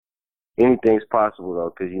anything's possible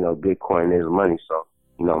though, because Bitcoin is money. So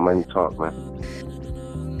money talk, man.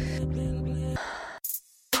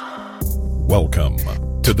 Welcome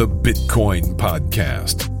to the Bitcoin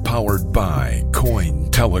Podcast, powered by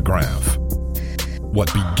Cointelegraph.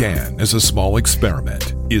 What began as a small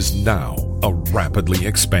experiment is now a rapidly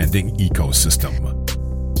expanding ecosystem.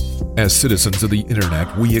 As citizens of the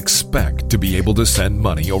internet, we expect to be able to send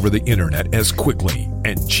money over the internet as quickly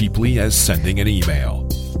and cheaply as sending an email.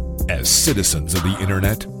 As citizens of the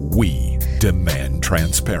internet, we demand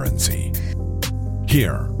transparency.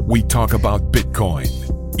 Here, we talk about Bitcoin,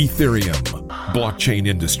 Ethereum, blockchain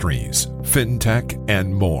industries, fintech,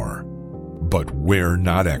 and more. But we're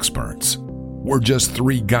not experts. We're just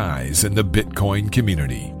three guys in the Bitcoin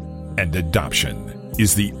community, and adoption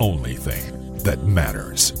is the only thing that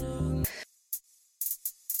matters.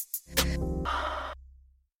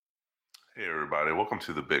 Hey everybody, welcome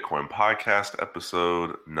to the Bitcoin Podcast,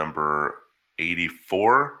 episode number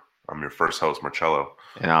 84. I'm your first host, Marcello.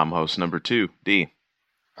 And I'm host number 2, D.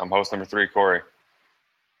 I'm host number 3, Corey.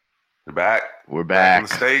 We're back. We're back. In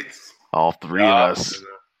the States. All three of us.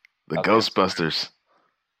 The Ghostbusters.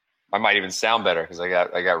 I might even sound better because I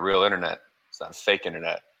got real internet. It's not fake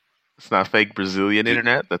internet. It's not fake Brazilian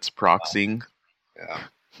internet. That's proxying. Yeah.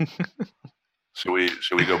 Should we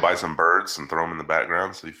go buy some birds and throw them in the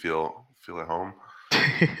background so you feel at home?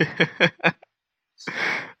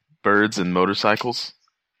 Birds and motorcycles.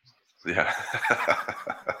 Yeah.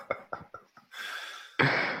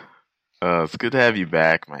 It's good to have you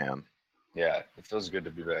back, man. Yeah, it feels good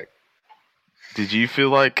to be back. Did you feel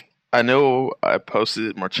like, I know I posted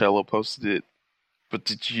it, Marcello posted it, but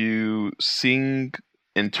did you sing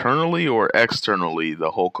internally or externally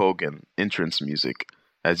the Hulk Hogan entrance music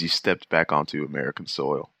as you stepped back onto American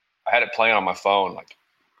soil? I had it playing on my phone, like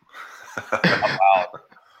out loud.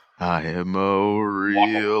 I am a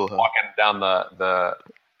real... Walking down the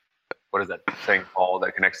what is that thing called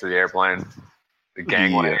that connects to the airplane? The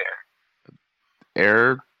gangway.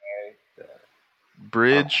 Air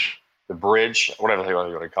bridge? The bridge, whatever you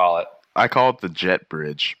want to call it. I call it the jet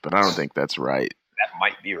bridge, but I don't think that's right. That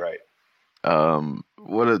might be right.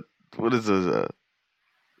 What is this?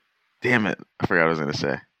 Damn it! I forgot what I was gonna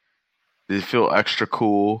say. Did it feel extra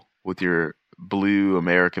cool with your blue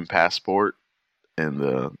American passport and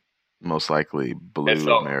the most likely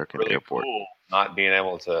blue American really airport? Cool not being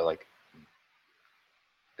able to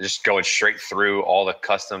just going straight through all the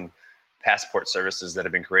custom passport services that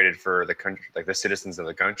have been created for the country, like the citizens of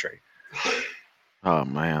the country. Oh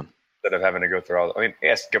man! Instead of having to go through all,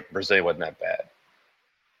 yes, Brazil wasn't that bad.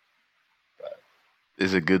 But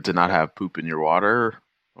is it good to not have poop in your water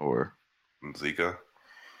or Zika?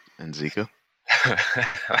 And Zika?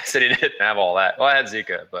 I said he didn't have all that. Well, I had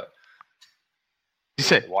Zika, but you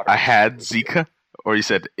said I had Zika, or you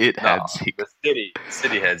said it had Zika? The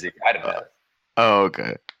city had Zika. I didn't have it. Oh,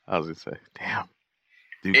 okay. I was gonna say, damn.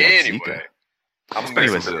 Dude got anyway, Zika. I'm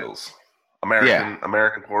paying some bills.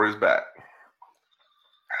 American Corey's back.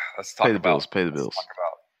 Let's talk about pay the bills.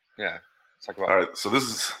 Let's talk about. All right, so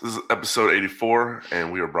this is episode 84,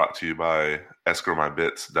 and we are brought to you by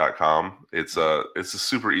escrowmybits.com. It's a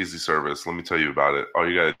super easy service. Let me tell you about it. All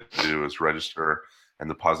you got to do is register and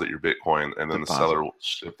deposit your Bitcoin, and then the seller will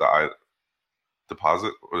ship the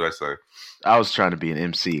deposit. What did I say? I was trying to be an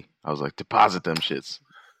MC. I was like, deposit them shits.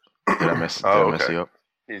 Did I mess you up?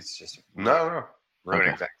 He's just no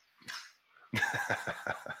ruining things.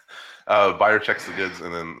 Buyer checks the goods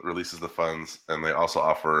and then releases the funds, and they also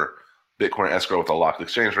offer Bitcoin escrow with a locked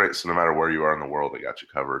exchange rate, so no matter where you are in the world, they got you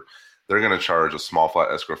covered. They're going to charge a small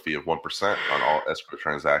flat escrow fee of 1% on all escrow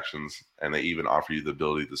transactions, and they even offer you the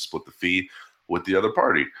ability to split the fee with the other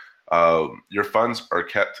party. Your funds are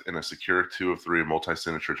kept in a secure 2 of 3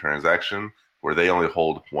 multi-signature transaction where they only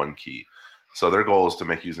hold one key. So their goal is to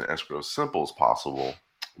make using escrow as simple as possible.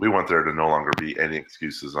 We want there to no longer be any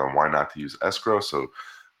excuses on why not to use escrow. So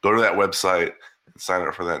go to that website and sign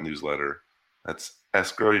up for that newsletter. That's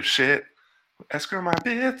escrow your shit.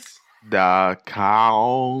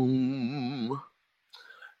 escrowmybits.com.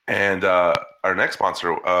 And our next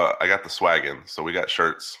sponsor, I got the swag in. So we got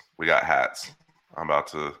shirts, we got hats. I'm about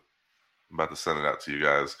to send it out to you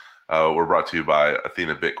guys. We're brought to you by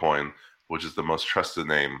Athena Bitcoin, which is the most trusted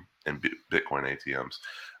name in Bitcoin ATMs.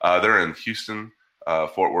 They're in Houston,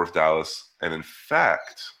 Fort Worth, Dallas, and in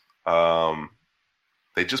fact,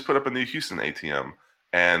 they just put up a new Houston ATM,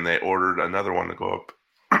 and they ordered another one to go up,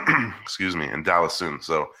 in Dallas soon.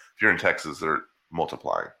 So if you're in Texas, they're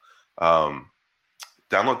multiplying. Download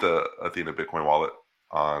the Athena Bitcoin wallet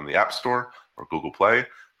on the App Store or Google Play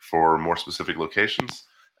for more specific locations,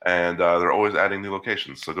 and they're always adding new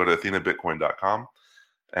locations. So go to athenabitcoin.com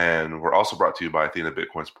And we're also brought to you by Athena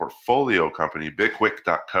Bitcoin's portfolio company,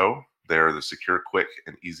 bitquick.co. They're the secure, quick,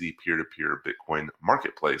 and easy peer-to-peer Bitcoin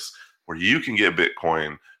marketplace where you can get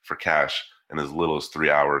Bitcoin for cash in as little as 3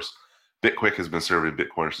 hours. Bitquick has been serving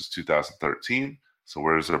Bitcoiners since 2013. So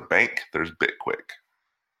where's a bank? There's Bitquick.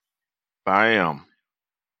 Bam.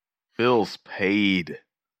 Bills paid.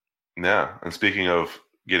 Yeah. And speaking of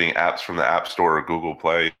getting apps from the App Store or Google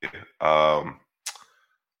Play,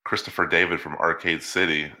 Christopher David from Arcade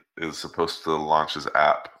City is supposed to launch his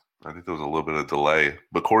app. I think there was a little bit of delay,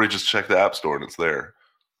 but Corey just checked the App Store and it's there.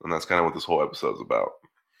 And that's kind of what this whole episode's about.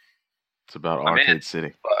 It's about Arcade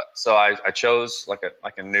City. So I chose like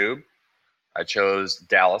a noob. I chose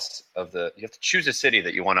Dallas. You have to choose a city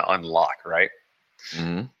that you want to unlock, right?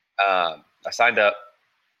 Mm-hmm. I signed up,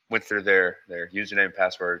 went through their username,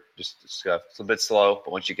 password, just stuff. It's a bit slow,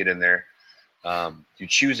 but once you get in there, you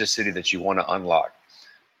choose a city that you want to unlock.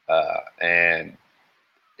 And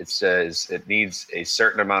it says it needs a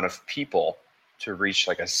certain amount of people to reach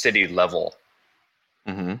like a city level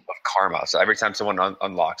of karma. So every time someone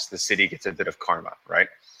unlocks, the city gets a bit of karma, right?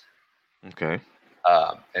 Okay.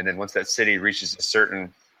 And then once that city reaches a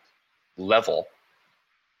certain level,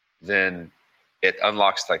 then it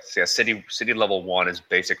unlocks like city level 1 is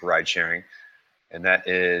basic ride sharing. And that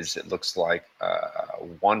is, it looks like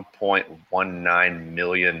 1.19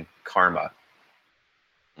 million karma.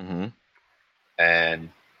 Mm-hmm. And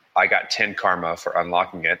I got 10 karma for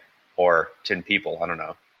unlocking it, or 10 people, I don't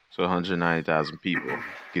know. So 190,000 people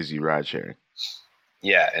gives you ride sharing.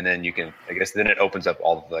 Yeah, and then you can, I guess, then it opens up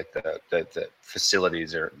all of like the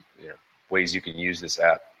facilities or ways you can use this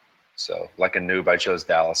app. So like a noob, I chose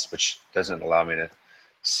Dallas, which doesn't allow me to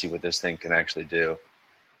see what this thing can actually do.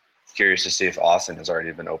 Curious to see if Austin has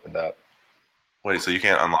already been opened up. Wait, so you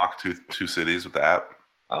can't unlock two cities with the app?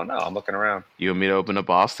 I don't know. I'm looking around. You want me to open up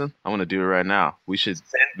Austin? I want to do it right now. We should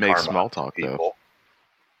make small talk, though.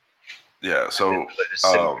 Yeah, so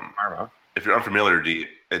if you're unfamiliar, D,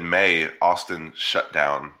 in May, Austin shut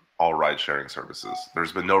down all ride-sharing services.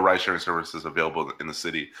 There's been no ride-sharing services available in the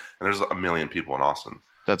city, and there's 1 million people in Austin.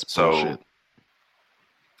 That's bullshit.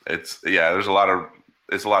 There's a lot of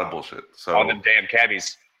bullshit. So all them damn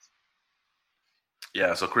cabbies.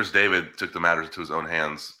 Yeah, so Chris David took the matters into his own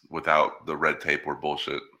hands without the red tape or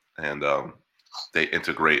bullshit, and it's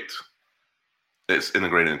integrated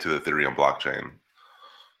into the Ethereum blockchain.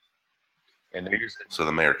 And they're using, so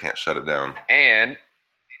the mayor can't shut it down. And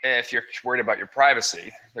if you're worried about your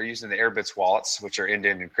privacy, they're using the Airbits wallets, which are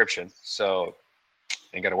end-to-end encryption. So you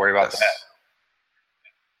ain't got to worry about that.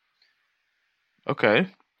 Okay.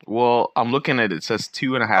 Well, I'm looking at it. It says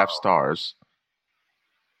 2.5 stars.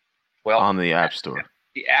 Well, on the App Store.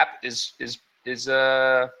 The app is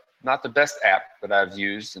not the best app that I've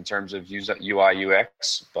used in terms of UI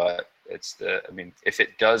UX, but if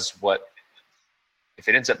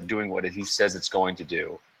it ends up doing what he says it's going to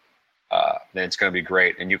do, then it's going to be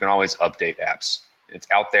great. And you can always update apps. It's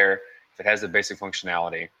out there. If it has the basic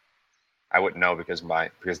functionality, I wouldn't know because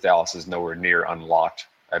Dallas is nowhere near unlocked.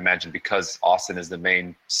 I imagine because Austin is the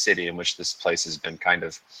main city in which this place has been kind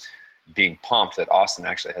of being pumped, that Austin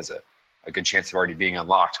actually has a good chance of already being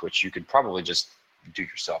unlocked, which you could probably just do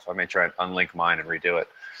yourself. I may try and unlink mine and redo it.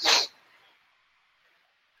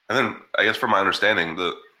 And then I guess from my understanding,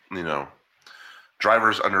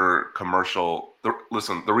 drivers under commercial, the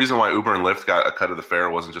reason why Uber and Lyft got a cut of the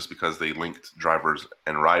fare wasn't just because they linked drivers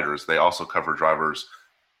and riders. They also cover drivers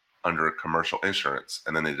under commercial insurance.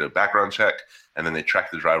 And then they did a background check, and then they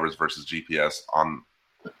tracked the drivers versus GPS on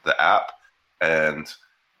the app. And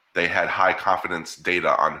they had high confidence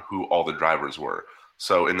data on who all the drivers were.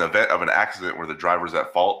 So in the event of an accident where the driver's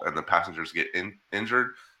at fault and the passengers get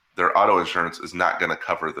injured, their auto insurance is not going to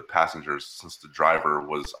cover the passengers since the driver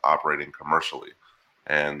was operating commercially.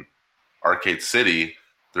 And Arcade City,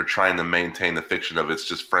 they're trying to maintain the fiction of it's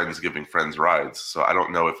just friends giving friends rides. So I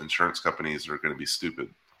don't know if insurance companies are going to be stupid.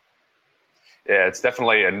 Yeah, it's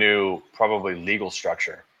definitely a new, probably legal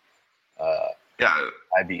structure.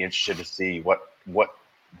 I'd be interested to see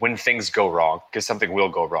when things go wrong, because something will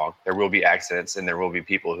go wrong. There will be accidents, and there will be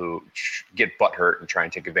people who get butthurt and try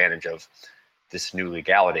and take advantage of this new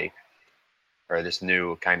legality, or this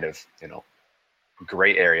new kind of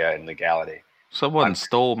gray area in legality. Someone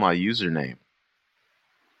stole my username.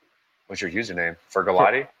 What's your username?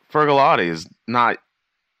 Fergalati? Fergalati is not.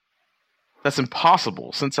 That's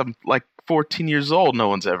impossible. Since I'm like 14 years old, no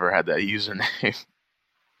one's ever had that username.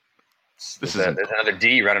 There's another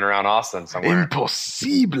D running around Austin somewhere.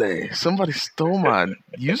 Impossible. Somebody stole my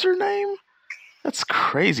username? That's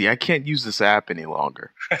crazy. I can't use this app any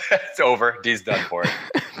longer. It's over. D's done for it.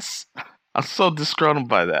 I'm so disgruntled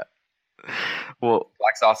by that. Well,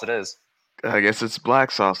 Black sauce it is. I guess it's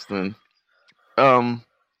black sauce then. Um,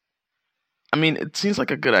 I mean, it seems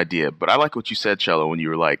like a good idea, but I like what you said, Cello, when you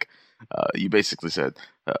were like, you basically said,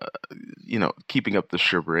 uh, keeping up the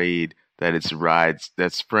charade that it's rides,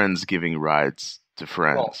 that's friends giving rides to Well,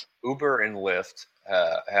 friends. Uber and Lyft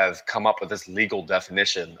have come up with this legal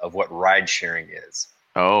definition of what ride sharing is.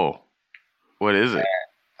 Oh, what is it?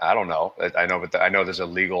 I don't know. I know, but I know there's a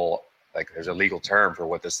legal term for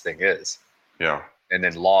what this thing is, Yeah. and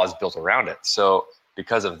then laws built around it. So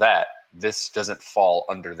because of that, this doesn't fall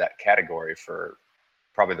under that category for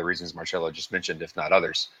probably the reasons Marcello just mentioned, if not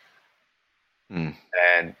others. Mm.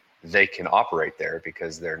 And they can operate there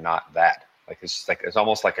because they're not that. It's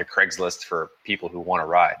almost like a Craigslist for people who want to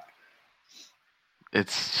ride.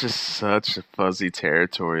 It's just such a fuzzy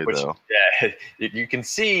territory, though. Yeah, you can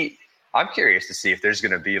see. I'm curious to see if there's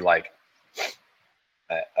going to be like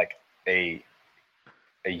a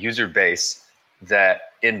user base that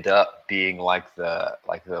end up being like the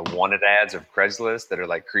wanted ads of Craigslist that are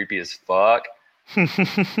like creepy as fuck,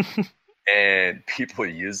 and people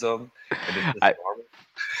use them. And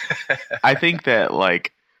I think that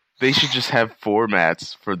like they should just have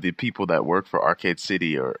formats for the people that work for Arcade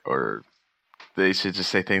City, or they should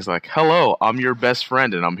just say things like, "Hello, I'm your best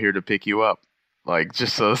friend, and I'm here to pick you up." Like,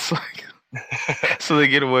 just so it's like, so they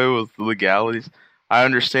get away with legalities. I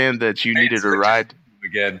understand that you needed a ride.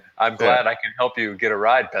 Again, I'm glad I can help you get a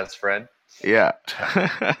ride, best friend. Yeah.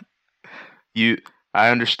 I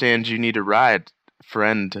understand you need a ride,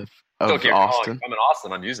 friend of Austin. I'm in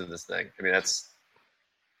Austin. I'm using this thing. I mean,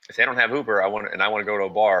 if they don't have Uber, I want to go to a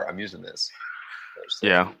bar, I'm using this.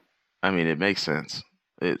 Yeah. I mean, it makes sense.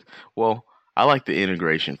 Well, I like the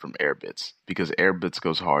integration from Airbits because Airbits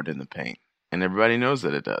goes hard in the paint, and everybody knows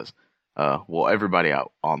that it does. Well, everybody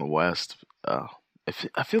out on the West,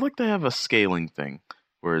 I feel like they have a scaling thing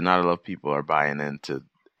where not a lot of people are buying into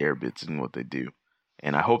Airbits and what they do.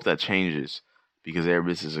 And I hope that changes because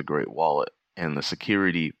Airbits is a great wallet. And the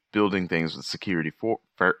security, building things with security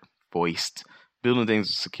building things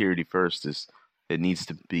with security first it needs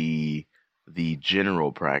to be the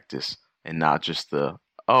general practice and not just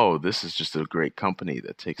this is just a great company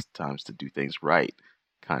that takes times to do things right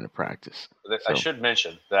kind of practice. I should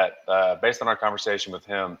mention that based on our conversation with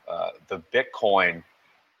him, the Bitcoin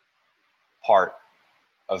part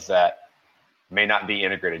of that may not be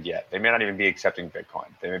integrated yet. They may not even be accepting Bitcoin.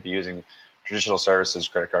 They may be using traditional services,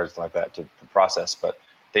 credit cards, like that to process, but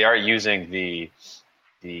they are using the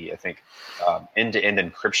I think end-to-end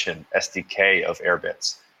encryption SDK of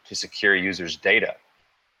Airbits to secure users' data.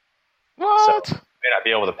 What? So they may not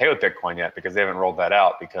be able to pay with Bitcoin yet because they haven't rolled that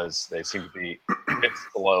out because they seem to be a bit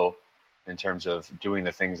slow in terms of doing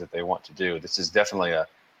the things that they want to do. This is definitely an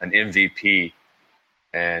MVP,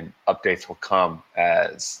 and updates will come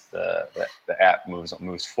as the app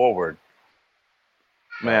moves forward.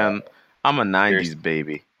 Man, I'm a 90s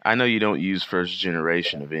baby. I know you don't use first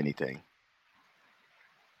generation of anything.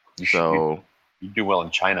 You do well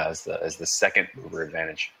in China as the second mover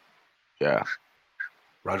advantage. Yeah.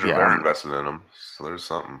 Roger Ver invested in them, so there's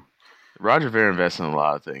something. Roger Ver invested in a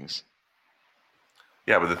lot of things.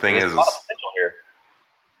 Yeah, but the thing There's is, a lot of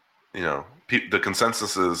potential here. the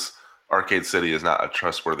consensus is Arcade City is not a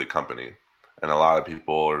trustworthy company, and a lot of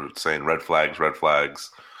people are saying red flags.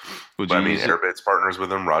 But I mean, Airbit's partners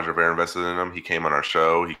with him. Roger Ver invested in him. He came on our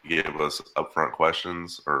show. He gave us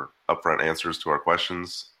upfront answers to our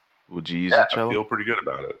questions. Would you use it, Cello? I feel pretty good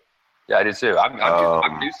about it. Yeah, I do too. I'm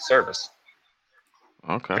using the service.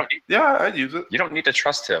 Okay. Yeah, I'd use it. You don't need to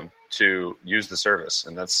trust him to use the service,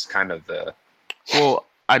 and that's kind of the. Well,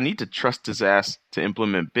 I need to trust his ass to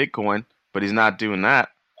implement Bitcoin, but he's not doing that.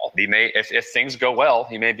 Well, he may, if things go well,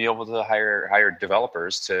 he may be able to hire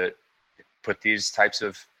developers to put these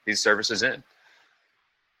services in.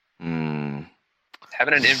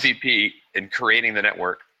 Having an MVP and creating the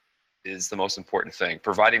network is the most important thing.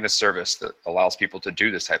 Providing the service that allows people to do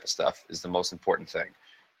this type of stuff is the most important thing.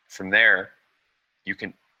 From there, you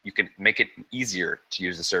can make it easier to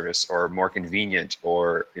use the service or more convenient,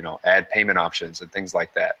 or add payment options and things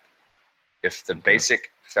like that. If the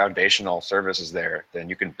basic foundational service is there, then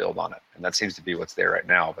you can build on it, and that seems to be what's there right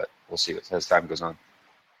now. But we'll see as time goes on.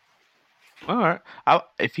 All right.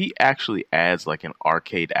 If he actually adds like an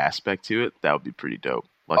arcade aspect to it, that would be pretty dope.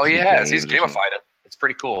 Like He's gamified it. It's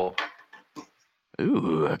pretty cool.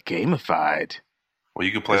 Ooh, gamified. Well,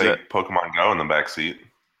 you could play Pokemon Go in the back seat.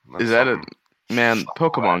 Is that man?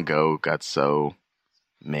 Pokemon Go got so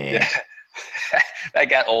Yeah. That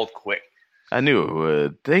got old quick. I knew it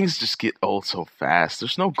would. Things just get old so fast.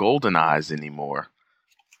 There's no golden eyes anymore.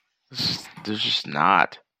 There's just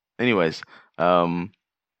not. Anyways,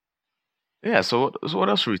 Yeah. So what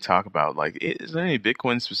else should we talk about? Like, is there any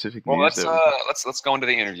Bitcoin specific Well, news? let's go into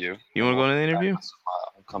the interview. You want to go into the interview?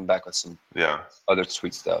 We'll come back with some Yeah. other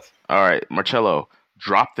sweet stuff. All right, Marcello,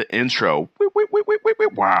 drop the intro.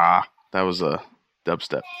 Wah. That was a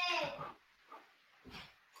dubstep.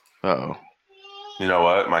 Uh-oh. You know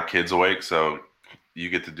what? My kid's awake, so you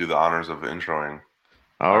get to do the honors of introing.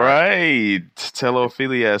 All right.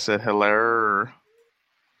 Telophilia said hello.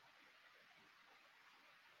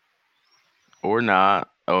 Or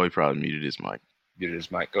not. Oh, he probably muted his mic. Muted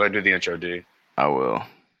his mic. Go ahead and do the intro, dude. I will.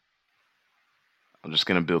 I'm just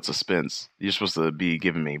going to build suspense. You're supposed to be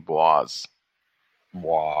giving me bois.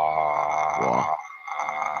 Wow.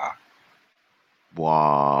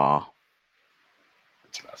 Bois.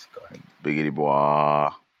 That's enough. Go ahead. Biggity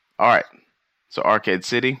bois. All right. So Arcade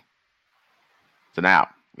City. It's an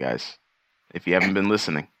app, guys. If you haven't been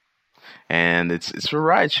listening. And it's for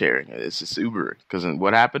ride sharing. It's Uber. Because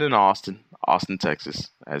what happened in Austin,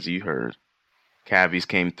 Texas, as you heard, cabbies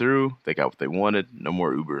came through. They got what they wanted. No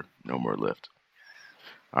more Uber. No more Lyft.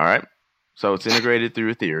 All right. So it's integrated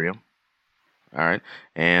through Ethereum. All right.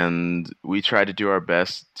 And we tried to do our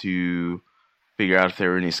best to figure out if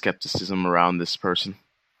there were any skepticism around this person.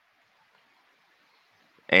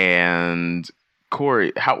 And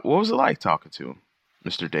Corey, what was it like talking to him,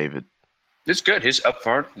 Mr. David? It's good. He's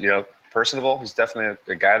upfront, personable. He's definitely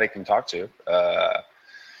a guy they can talk to.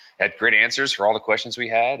 Had great answers for all the questions we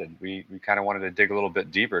had, and we kind of wanted to dig a little bit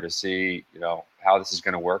deeper to see, how this is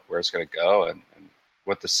going to work, where it's going to go, and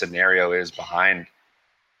what the scenario is behind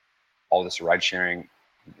all this ride sharing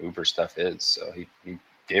Uber stuff is. So he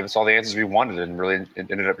gave us all the answers we wanted and really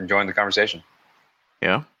ended up enjoying the conversation.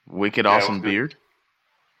 Yeah. Wicked awesome beard.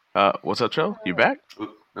 What's up, Joe? You back? It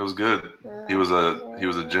was good. He was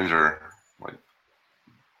a ginger. Like,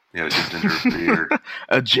 he had a good ginger beard.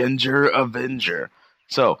 A ginger avenger.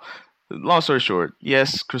 So, long story short,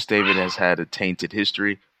 yes, Chris David has had a tainted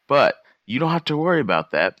history, but you don't have to worry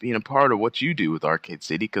about that being a part of what you do with Arcade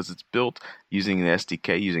City because it's built using the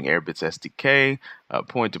SDK, using Airbit's SDK,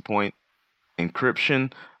 point-to-point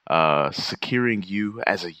encryption, securing you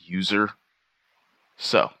as a user.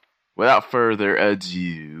 So, without further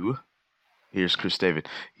ado, here's Chris David.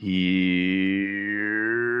 Here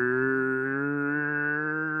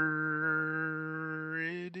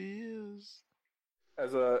it is.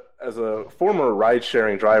 As a former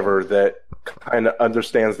ride-sharing driver that kind of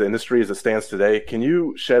understands the industry as it stands today, can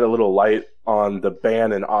you shed a little light on the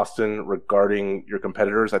ban in Austin regarding your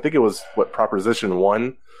competitors? I think it was, Proposition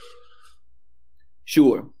 1?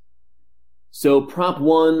 Sure. So Prop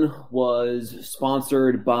 1 was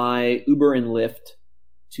sponsored by Uber and Lyft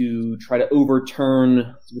to try to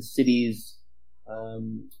overturn the city's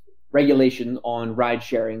regulation on ride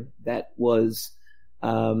sharing that was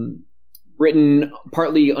written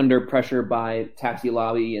partly under pressure by taxi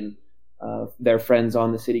lobby and their friends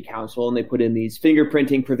on the city council. And they put in these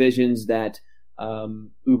fingerprinting provisions that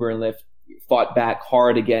Uber and Lyft fought back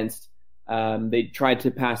hard against. They tried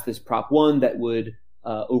to pass this Prop 1 that would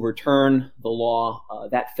overturn the law.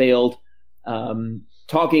 That failed.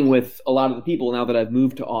 Talking with a lot of the people now that I've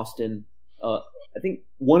moved to Austin, I think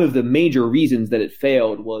one of the major reasons that it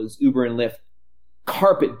failed was Uber and Lyft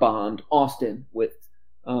carpet bombed Austin with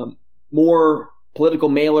more political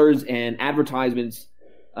mailers and advertisements.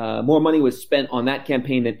 More money was spent on that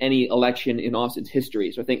campaign than any election in Austin's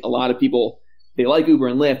history. So I think a lot of people, they like Uber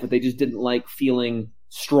and Lyft, but they just didn't like feeling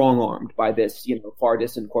strong-armed by this, far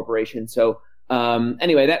distant corporation. So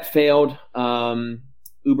anyway, that failed.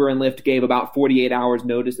 Uber and Lyft gave about 48 hours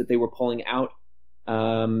notice that they were pulling out.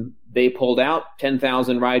 They pulled out.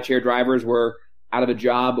 10,000 rideshare drivers were out of a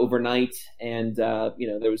job overnight. And,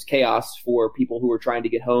 there was chaos for people who were trying to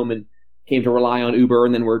get home and came to rely on Uber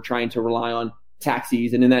and then were trying to rely on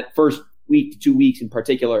taxis. And in that first week to 2 weeks in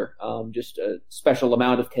particular, just a special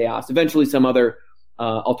amount of chaos. Eventually some other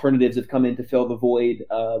alternatives have come in to fill the void,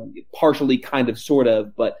 partially, kind of, sort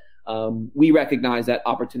of, but we recognize that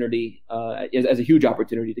opportunity as a huge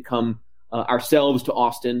opportunity to come ourselves to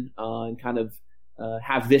Austin and kind of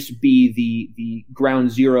have this be the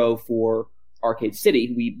ground zero for Arcade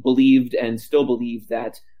City. We believed and still believe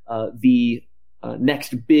that the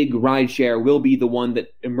next big rideshare will be the one that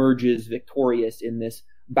emerges victorious in this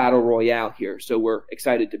battle royale here. So we're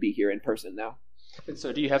excited to be here in person now. And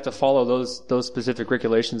so do you have to follow those specific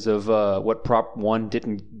regulations of what Prop 1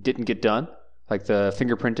 didn't get done? Like the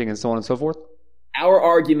fingerprinting and so on and so forth? Our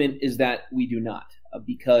argument is that we do not,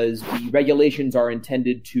 because the regulations are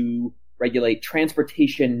intended to regulate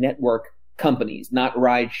transportation network companies, not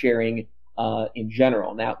ride sharing in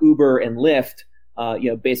general. Now, Uber and Lyft,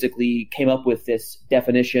 basically came up with this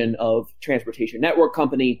definition of transportation network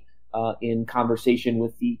company. in conversation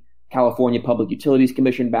with the California Public Utilities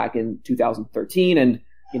Commission back in 2013. And,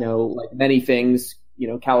 like many things,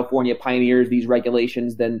 California pioneers these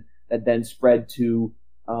regulations that then spread to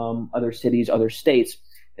other cities, other states.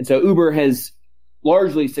 And so Uber has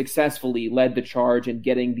largely successfully led the charge in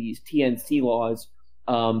getting these TNC laws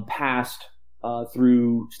passed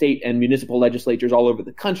through state and municipal legislatures all over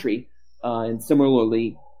the country, and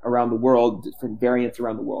similarly around the world, different variants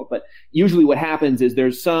around the world. But usually what happens is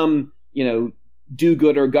there's some,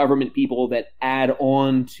 do-gooder government people that add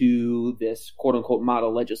on to this quote-unquote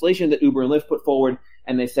model legislation that Uber and Lyft put forward,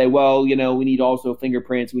 and they say, well, we need also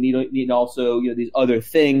fingerprints, we need also, these other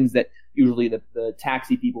things that usually the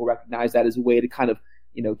taxi people recognize that as a way to kind of,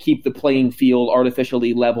 keep the playing field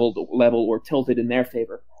artificially level or tilted in their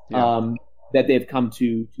favor. Yeah. That they've come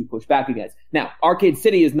to push back against. Now, Arcade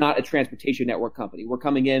City is not a transportation network company. We're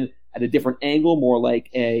coming in at a different angle, more like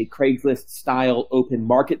a Craigslist-style open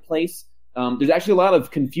marketplace. There's actually a lot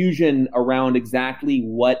of confusion around exactly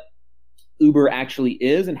what Uber actually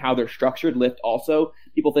is and how they're structured. Lyft also.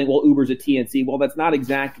 People think, well, Uber's a TNC. Well, that's not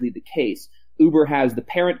exactly the case. Uber has the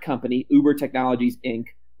parent company, Uber Technologies, Inc.,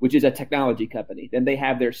 which is a technology company. Then they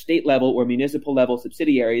have their state level or municipal level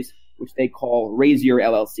subsidiaries, which they call Razier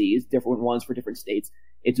LLCs, different ones for different states.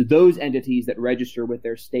 It's those entities that register with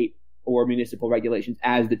their state or municipal regulations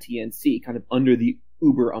as the TNC, kind of under the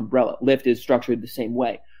Uber umbrella. Lyft is structured the same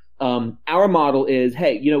way. Our model is,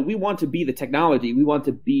 hey, we want to be the technology. We want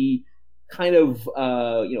to be kind of,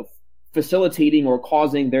 facilitating or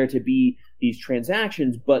causing there to be these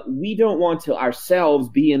transactions, but we don't want to ourselves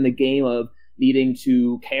be in the game of needing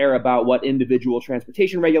to care about what individual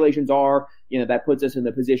transportation regulations are. That puts us in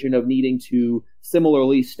the position of needing to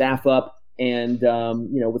similarly staff up and,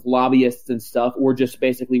 with lobbyists and stuff, or just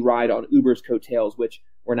basically ride on Uber's coattails, which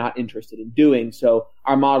we're not interested in doing. So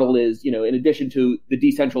our model is, in addition to the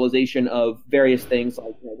decentralization of various things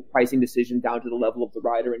like the pricing decision down to the level of the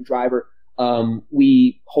rider and driver,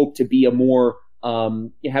 we hope to be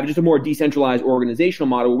have just a more decentralized organizational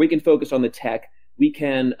model where we can focus on the tech. We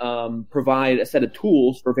can provide a set of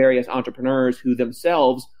tools for various entrepreneurs who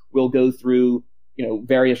themselves will go through,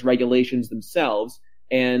 various regulations themselves.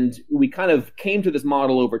 And we kind of came to this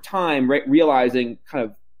model over time, realizing kind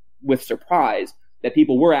of with surprise that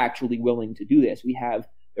people were actually willing to do this.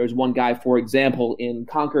 There's one guy, for example, in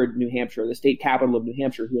Concord, New Hampshire, the state capital of New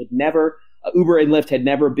Hampshire, who had never, Uber and Lyft had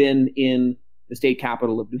never been in the state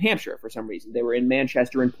capital of New Hampshire for some reason. They were in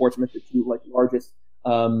Manchester and Portsmouth, the two largest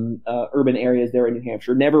urban areas there in New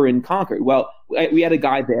Hampshire, never in Concord. Well, we had a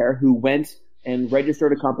guy there who went and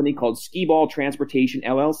registered a company called Skee Ball Transportation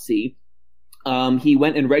LLC. He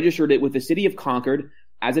went and registered it with the city of Concord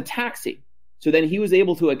as a taxi. So then he was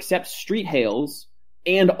able to accept street hails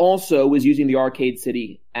and also was using the Arcade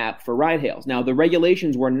City app for ride hails. Now, the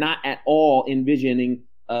regulations were not at all envisioning,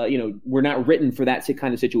 were not written for that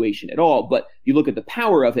kind of situation at all. But you look at the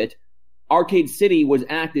power of it. Arcade City was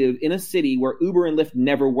active in a city where Uber and Lyft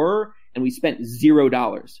never were, and we spent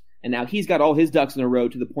 $0. And now he's got all his ducks in a row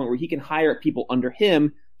to the point where he can hire people under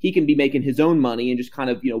him. He can be making his own money and just kind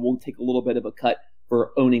of, we'll take a little bit of a cut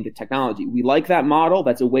for owning the technology. We like that model.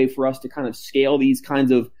 That's a way for us to kind of scale these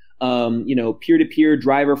kinds of, peer-to-peer,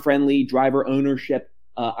 driver-friendly, driver ownership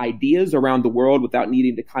ideas around the world without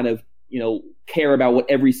needing to kind of, care about what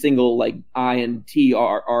every single like I and T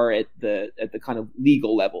are at the kind of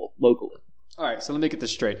legal level locally. All right, so let me get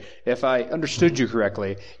this straight. If I understood you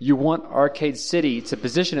correctly, you want Arcade City to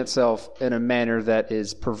position itself in a manner that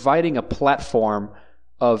is providing a platform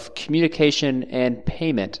of communication and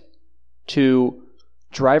payment to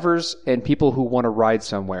drivers and people who want to ride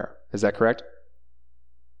somewhere. Is that correct?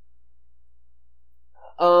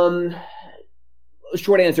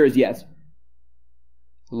 Short answer is yes.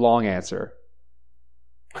 Long answer.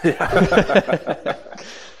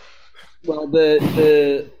 Well,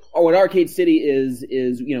 what Arcade City is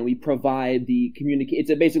we provide the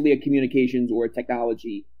it's basically a communications or a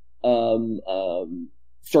technology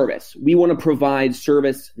service. We want to provide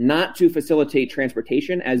service not to facilitate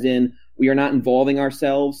transportation, as in we are not involving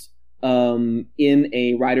ourselves in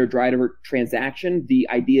a rider-driver transaction. The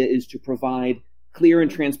idea is to provide clear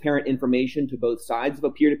and transparent information to both sides of a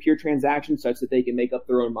peer-to-peer transaction such that they can make up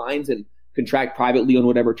their own minds and contract privately on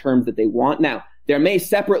whatever terms that they want. Now, there may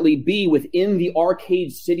separately be within the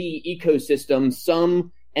Arcade City ecosystem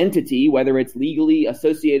some entity, whether it's legally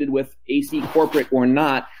associated with AC Corporate or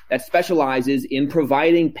not, that specializes in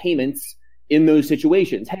providing payments in those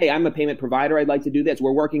situations. Hey, I'm a payment provider. I'd like to do this.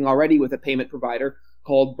 We're working already with a payment provider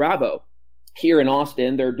called Bravo. Here in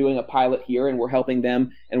Austin, they're doing a pilot here, and we're helping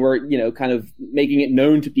them, and we're, kind of making it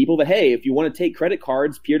known to people that, hey, if you want to take credit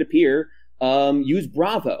cards peer-to-peer, use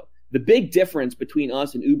Bravo. The big difference between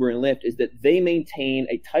us and Uber and Lyft is that they maintain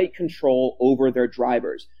a tight control over their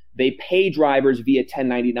drivers. They pay drivers via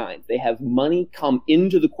 1099. They have money come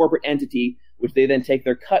into the corporate entity, which they then take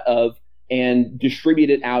their cut of and distribute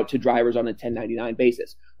it out to drivers on a 1099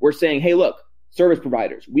 basis. We're saying, hey, look, service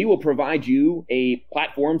providers, we will provide you a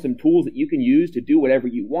platform, some tools that you can use to do whatever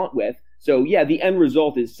you want with. So yeah, the end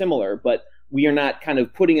result is similar, but we are not kind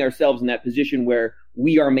of putting ourselves in that position where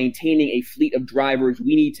we are maintaining a fleet of drivers.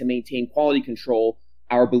 We need to maintain quality control.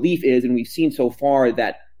 Our belief is, and we've seen so far,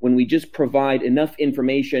 that when we just provide enough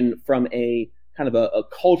information from a kind of a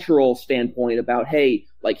cultural standpoint about, hey,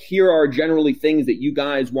 like here are generally things that you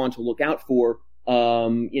guys want to look out for,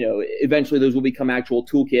 eventually those will become actual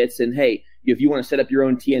toolkits. And hey, if you want to set up your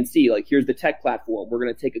own TNC, like here's the tech platform, we're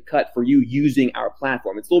going to take a cut for you using our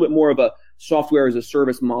platform. It's a little bit more of a software as a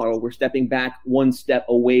service model. We're stepping back one step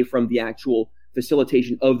away from the actual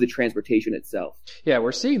facilitation of the transportation itself. Yeah,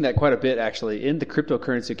 we're seeing that quite a bit actually in the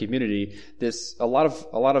cryptocurrency community. A lot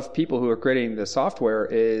of people who are creating the software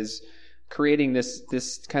is creating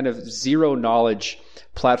this kind of zero knowledge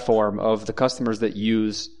platform of the customers that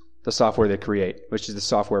use the software they create, which is the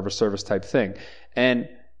software as a service type thing. And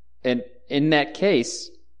in that case,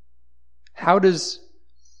 how does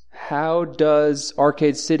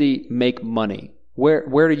Arcade City make money?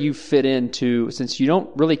 Where do you fit into, since you don't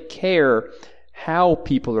really care how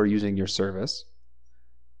people are using your service,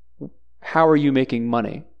 how are you making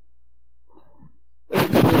money? There's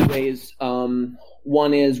a couple of ways.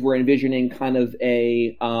 One is we're envisioning kind of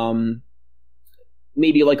a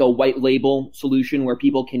maybe like a white label solution where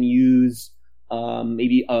people can use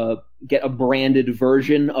get a branded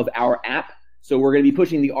version of our app. So we're going to be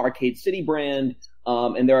pushing the Arcade City brand,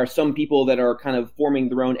 and there are some people that are kind of forming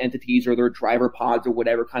their own entities or their driver pods or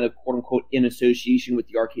whatever, kind of quote unquote in association with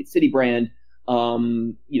the Arcade City brand.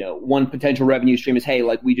 One potential revenue stream is, hey,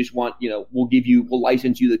 like we just want, we'll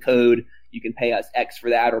license you the code. You can pay us X for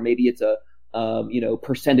that, or maybe it's a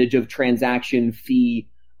percentage of transaction fee.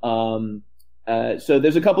 So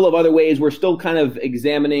there's a couple of other ways. We're still kind of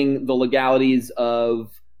examining the legalities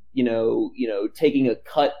of, taking a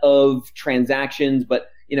cut of transactions, but,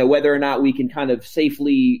 whether or not we can kind of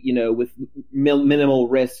safely, with minimal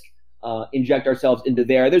risk, inject ourselves into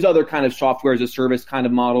there. There's other kind of software as a service kind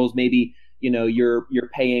of models. Maybe, you're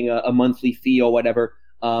paying a monthly fee or whatever.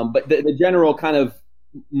 But the general kind of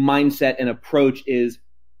mindset and approach is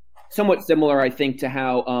somewhat similar, I think, to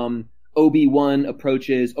how, OB1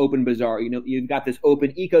 approaches Open Bazaar. You've got this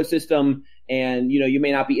open ecosystem, and you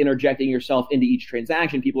may not be interjecting yourself into each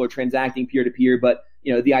transaction. People are transacting peer to peer, but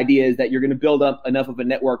the idea is that you're going to build up enough of a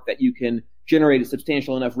network that you can generate a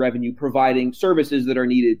substantial enough revenue providing services that are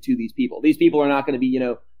needed to these people. These people are not going to be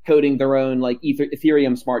coding their own like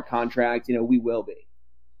Ethereum smart contract. We will be.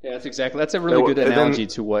 Yeah, that's a really good analogy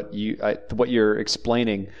to what you're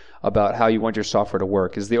explaining about how you want your software to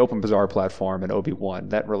work is the Open Bazaar platform and OB1,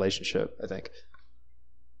 that relationship, I think.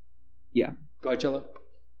 Yeah. Go ahead, Cello.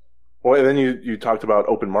 Well, and then you talked about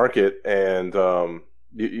open market, and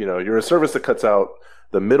you're a service that cuts out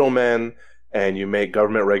the middlemen, and you make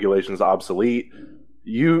government regulations obsolete.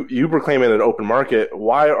 You proclaim it an open market.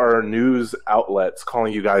 Why are news outlets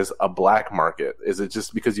calling you guys a black market? Is it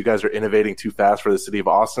just because you guys are innovating too fast for the city of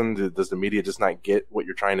Austin? Does the media just not get what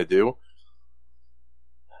you're trying to do?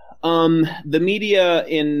 The media,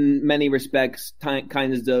 in many respects,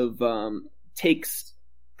 kinds of takes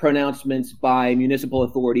pronouncements by municipal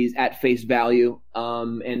authorities at face value,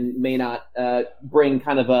 and may not bring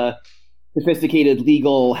kind of a sophisticated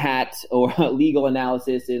legal hat or legal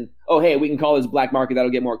analysis and, oh, hey, we can call this black market, that'll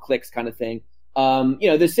get more clicks kind of thing.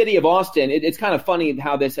 The city of Austin, it's kind of funny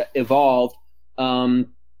how this evolved. When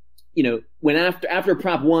after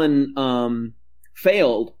Prop 1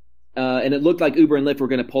 failed, and it looked like Uber and Lyft were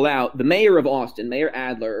going to pull out, the mayor of Austin, Mayor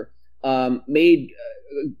Adler, made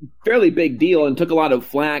a fairly big deal and took a lot of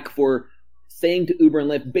flack for saying to Uber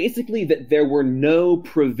and Lyft basically that there were no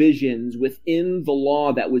provisions within the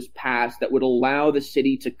law that was passed that would allow the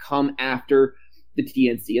city to come after the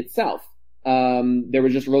TNC itself. There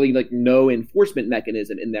was just really like no enforcement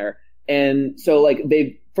mechanism in there. And so like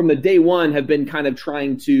they from the day one have been kind of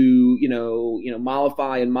trying to,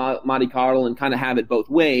 mollify and mollycoddle and kind of have it both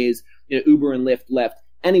ways. Uber and Lyft left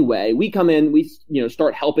anyway. We come in, we,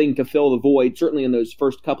 start helping to fill the void. Certainly in those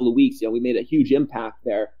first couple of weeks, we made a huge impact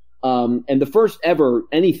there. And the first ever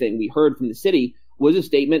anything we heard from the city was a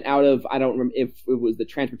statement out of, I don't remember if it was the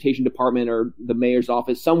transportation department or the mayor's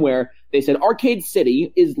office somewhere. They said Arcade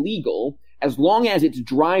City is legal as long as its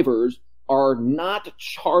drivers are not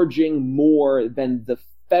charging more than the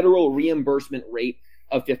federal reimbursement rate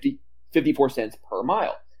of 54 cents per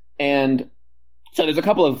mile. And So there's a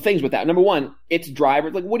couple of things with that. Number one, it's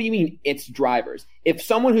drivers. Like, what do you mean it's drivers? If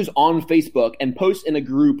someone who's on Facebook and posts in a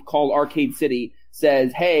group called Arcade City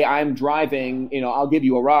says, hey, I'm driving, I'll give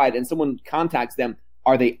you a ride, and someone contacts them,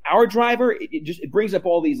 are they our driver? It brings up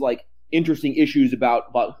all these like interesting issues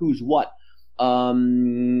about who's what.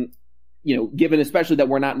 Given especially that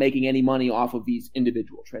we're not making any money off of these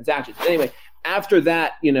individual transactions. But anyway, after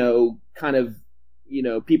that, people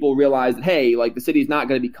realized that, hey, like the city's not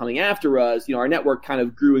going to be coming after us. Our network kind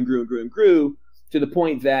of grew and grew and grew and grew to the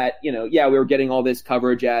point that, we were getting all this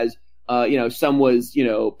coverage as, some was,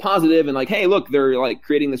 positive and like, hey, look, they're like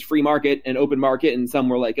creating this free market and open market. And some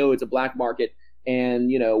were like, oh, it's a black market.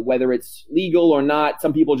 And, whether it's legal or not,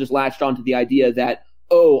 some people just latched onto the idea that,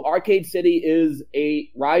 oh, Arcade City is a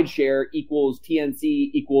rideshare equals TNC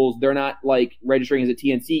equals they're not like registering as a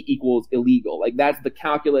TNC equals illegal. Like that's the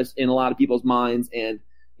calculus in a lot of people's minds. And,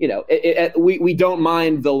 we don't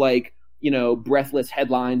mind the like, breathless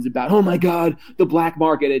headlines about, oh my God, the black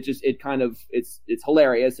market. It's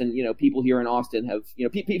hilarious. And, people here in Austin have,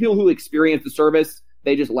 people who experience the service,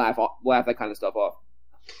 they just laugh that kind of stuff off.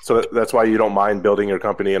 So that's why you don't mind building your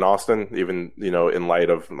company in Austin, even, in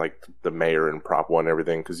light of like the mayor and Prop 1 and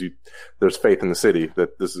everything, because there's faith in the city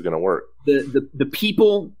that this is going to work. The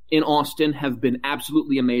people in Austin have been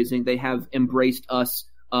absolutely amazing. They have embraced us,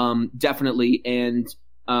 definitely. And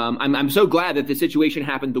I'm so glad that the situation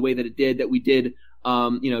happened the way that it did, that we did,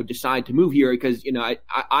 decide to move here because,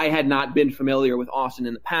 I had not been familiar with Austin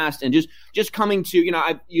in the past. And just coming to,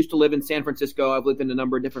 I used to live in San Francisco. I've lived in a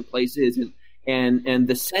number of different places, and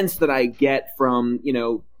the sense that I get from,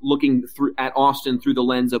 looking through at Austin through the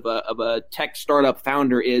lens of a tech startup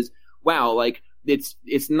founder is, wow, like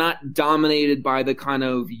it's not dominated by the kind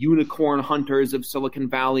of unicorn hunters of Silicon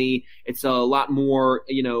Valley. It's a lot more,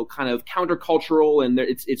 kind of countercultural, and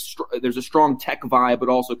there's a strong tech vibe, but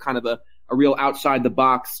also kind of a real outside the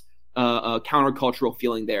box, countercultural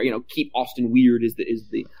feeling there. Keep Austin weird is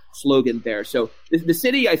the slogan there. So the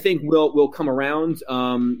city, I think, will come around,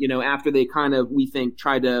 after they kind of, we think,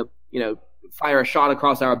 try to, fire a shot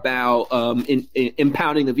across our bow,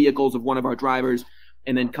 impounding the vehicles of one of our drivers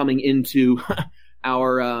and then coming into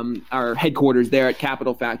our headquarters there at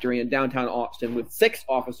Capital Factory in downtown Austin with 6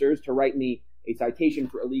 officers to write me a citation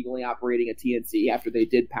for illegally operating a TNC after they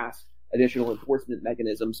did pass additional enforcement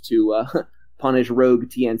mechanisms to punish rogue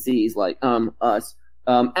TNCs like us.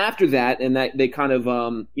 After that, and that they kind of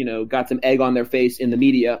got some egg on their face in the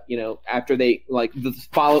media, after they like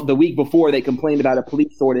the week before they complained about a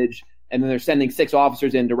police shortage, and then they're sending 6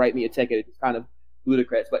 officers in to write me a ticket. It's kind of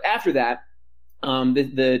ludicrous. But after that,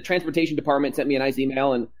 the transportation department sent me a nice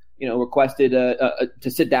email and requested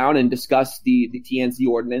to sit down and discuss the TNC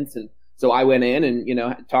ordinance. And so I went in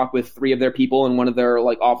and talked with 3 of their people and one of their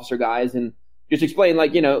like officer guys and just explained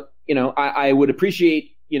like I would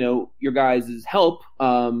appreciate your guys' help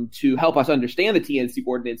to help us understand the TNC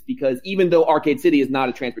ordinance, because even though Arcade City is not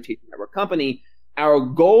a transportation network company, our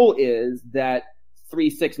goal is that 3,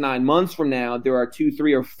 6, 9 months from now, there are 2,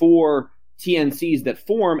 3, or 4 TNCs that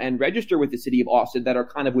form and register with the city of Austin that are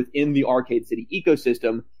kind of within the Arcade City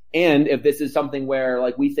ecosystem. And if this is something where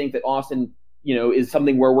like we think that Austin, is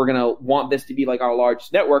something where we're going to want this to be like our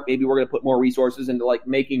largest network, maybe we're going to put more resources into like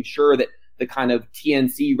making sure that the kind of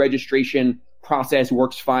TNC registration process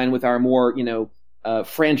works fine with our more,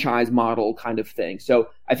 franchise model kind of thing. So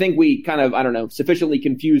I think we kind of, sufficiently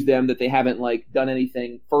confused them that they haven't like done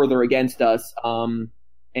anything further against us.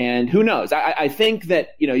 And who knows? I think that,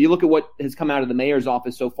 you look at what has come out of the mayor's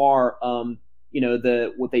office so far,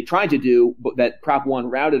 what they tried to do, that Prop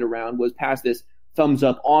 1 routed around, was pass this Thumbs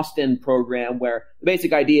Up Austin program, where the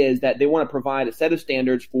basic idea is that they want to provide a set of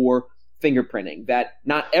standards for fingerprinting, that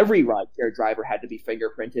not every rideshare driver had to be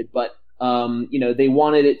fingerprinted, but they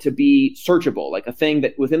wanted it to be searchable, like a thing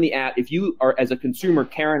that within the app, if you are as a consumer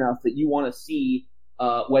care enough that you want to see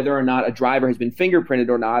whether or not a driver has been fingerprinted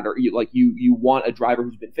or not, or you want a driver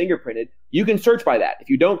who's been fingerprinted, you can search by that. If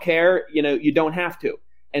you don't care, you don't have to.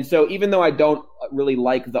 And so even though I don't really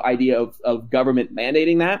like the idea of government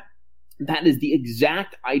mandating that, that is the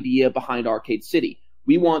exact idea behind Arcade City.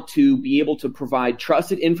 We want to be able to provide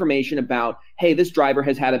trusted information about, hey, this driver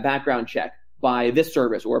has had a background check by this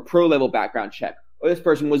service, or a pro-level background check, or this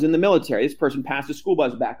person was in the military, this person passed a school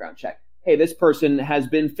bus background check. Hey, this person has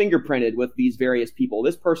been fingerprinted with these various people.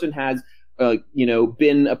 This person has,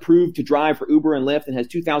 been approved to drive for Uber and Lyft and has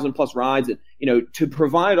 2,000 plus rides. And, to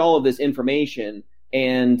provide all of this information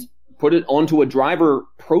and put it onto a driver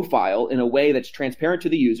profile in a way that's transparent to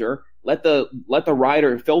the user, let the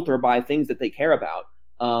rider filter by things that they care about.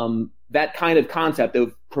 That kind of concept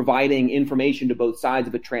of providing information to both sides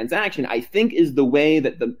of a transaction, I think, is the way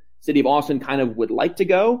that the city of Austin kind of would like to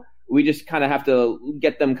go. We just kind of have to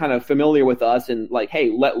get them kind of familiar with us and like, hey,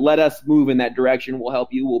 let us move in that direction. We'll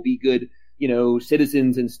help you. We'll be good,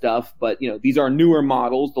 citizens and stuff. But, these are newer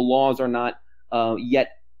models. The laws are not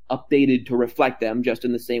yet updated to reflect them, just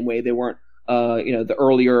in the same way they weren't, the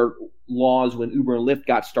earlier laws when Uber and Lyft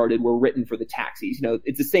got started were written for the taxis.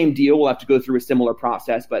 It's the same deal. We'll have to go through a similar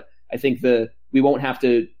process, but I think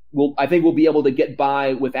I think we'll be able to get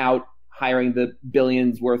by without hiring the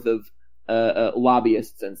billions worth of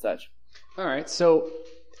lobbyists and such. All right. So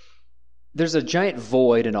there's a giant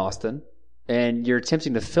void in Austin, and you're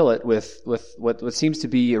attempting to fill it with what seems to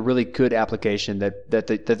be a really good application that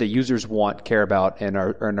the users want, care about, and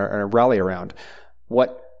are rally around.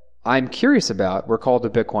 What I'm curious about, we're called the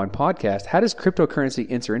Bitcoin Podcast. How does cryptocurrency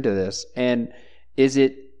enter into this? And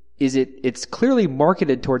it's clearly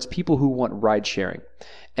marketed towards people who want ride sharing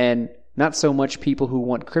and not so much people who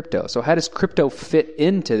want crypto. So how does crypto fit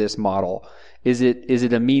into this model? Is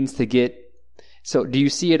it a means to get, so do you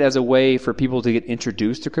see it as a way for people to get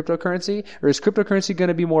introduced to cryptocurrency, or is cryptocurrency going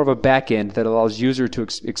to be more of a back end that allows user to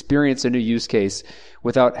experience a new use case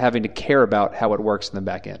without having to care about how it works in the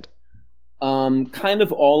back end? Kind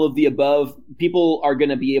of all of the above. People are going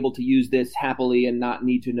to be able to use this happily and not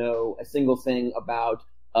need to know a single thing about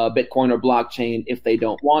Bitcoin or blockchain if they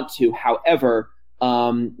don't want to. However,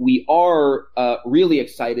 we are really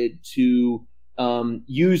excited to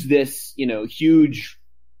use this, huge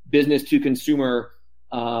business to consumer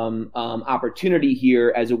opportunity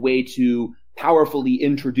here as a way to powerfully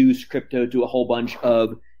introduce crypto to a whole bunch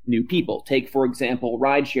of new people. Take, for example,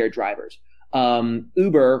 rideshare drivers.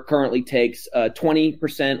 Uber currently takes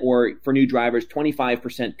 20%, or for new drivers,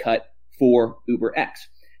 25% cut for UberX.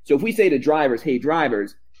 So if we say to drivers, hey,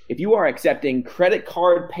 drivers, if you are accepting credit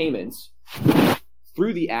card payments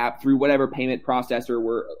through the app, through whatever payment processor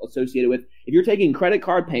we're associated with, if you're taking credit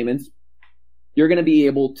card payments, you're going to be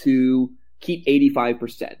able to keep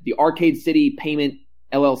 85%. The Arcade City Payment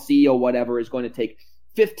LLC or whatever is going to take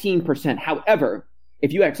 15%. However,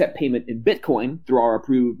 if you accept payment in Bitcoin through our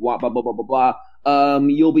approved blah, blah, blah, blah, blah, blah,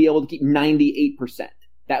 you'll be able to keep 98%.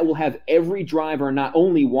 That will have every driver not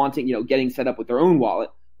only wanting, getting set up with their own wallet,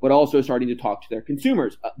 but also starting to talk to their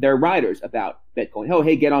consumers, their riders about Bitcoin. Oh,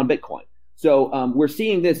 hey, get on Bitcoin. So we're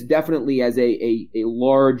seeing this definitely as a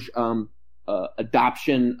large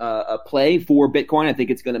adoption play for Bitcoin. I think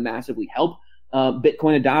it's going to massively help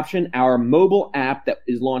Bitcoin adoption. Our mobile app that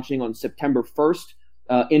is launching on September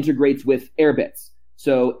 1st integrates with Airbits.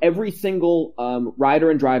 So every single rider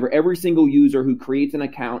and driver, every single user who creates an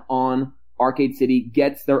account on Arcade City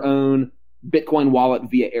gets their own Bitcoin wallet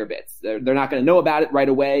via Airbits. They're not going to know about it right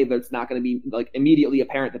away. It's not going to be like immediately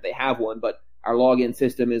apparent that they have one, but our login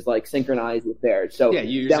system is like synchronized with theirs. So yeah,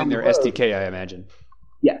 you're using their SDK, I imagine.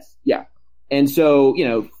 Yes, yeah. And so,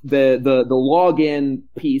 the login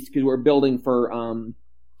piece, because we're building for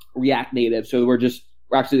React Native, so we're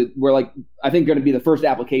I think going to be the first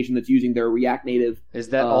application that's using their React Native. Is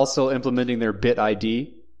that also implementing their Bit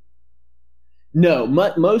ID? No,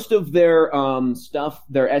 most of their stuff,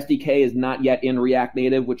 their SDK is not yet in React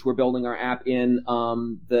Native, which we're building our app in.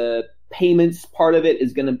 The payments part of it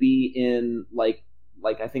is going to be in like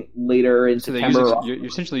I think later in September. You're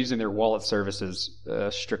essentially using their wallet services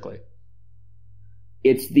strictly.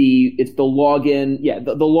 It's the login, yeah.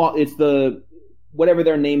 It's the whatever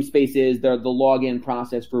their namespace is. The login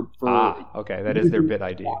process for. Okay, that is their Bit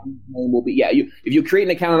ID. Will be if you create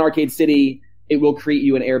an account on Arcade City, it will create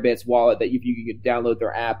you an Airbits wallet that you can download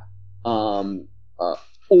their app.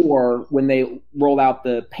 Or when they roll out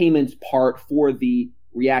the payments part for the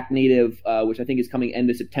React Native, which I think is coming end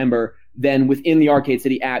of September, then within the Arcade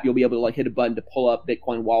City app, you'll be able to hit a button to pull up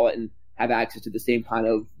Bitcoin wallet and have access to the same kind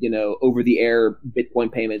of, over the air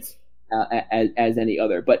Bitcoin payments as any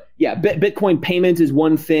other. But yeah, Bitcoin payments is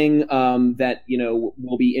one thing that,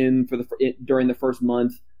 will be in during the first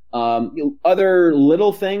month. Other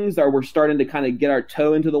little things we're starting to kind of get our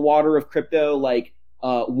toe into the water of crypto, like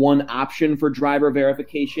one option for driver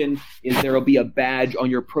verification is there will be a badge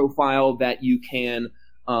on your profile that you can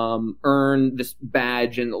earn this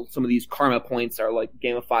badge, and some of these karma points are like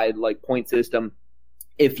gamified point system.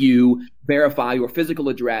 If you verify your physical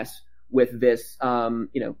address with this,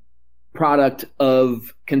 product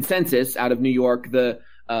of Consensus out of New York, the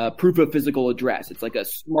proof of physical address. It's like a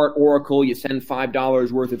smart oracle. You send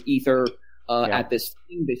 $5 worth of Ether at this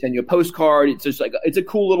thing. They send you a postcard. It's just it's a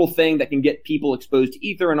cool little thing that can get people exposed to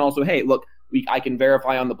Ether. And also, hey, look, I can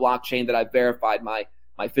verify on the blockchain that I've verified my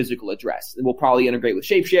physical address. And we'll probably integrate with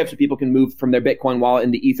Shapeshift so people can move from their Bitcoin wallet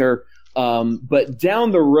into Ether But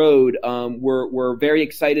down the road, we're very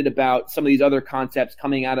excited about some of these other concepts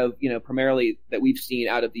coming out of, primarily that we've seen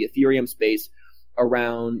out of the Ethereum space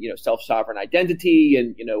around, self-sovereign identity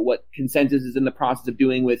and, what Consensus is in the process of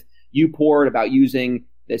doing with Uport about using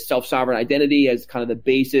this self-sovereign identity as kind of the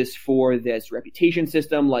basis for this reputation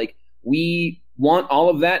system. Like, we want all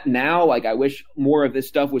of that now. Like, I wish more of this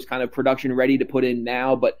stuff was kind of production ready to put in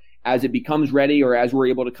now, but as it becomes ready or as we're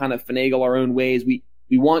able to kind of finagle our own ways, we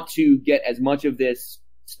want to get as much of this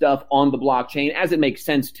stuff on the blockchain as it makes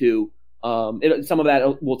sense to. Some of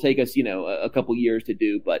that will take us, a couple years to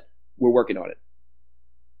do, but we're working on it.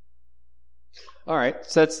 All right,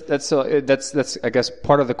 so that's I guess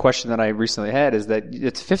part of the question that I recently had is that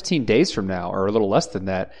it's 15 days from now, or a little less than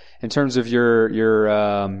that, in terms of your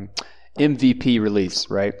MVP release,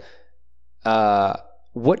 right?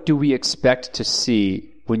 What do we expect to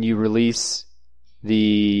see when you release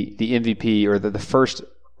the MVP or the first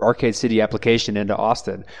Arcade City application into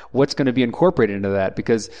Austin? What's going to be incorporated into that?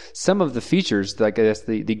 Because some of the features, like I guess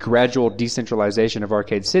the gradual decentralization of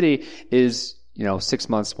Arcade City is 6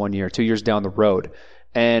 months, 1 year, 2 years down the road.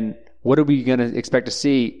 And what are we going to expect to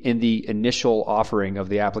see in the initial offering of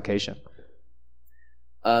the application?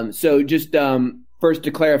 So just first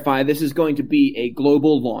to clarify, this is going to be a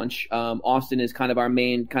global launch. Austin is kind of our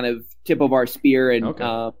main kind of tip of our spear and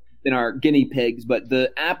in our guinea pigs, but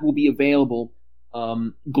the app will be available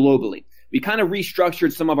globally. We kind of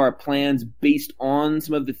restructured some of our plans based on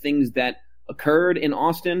some of the things that occurred in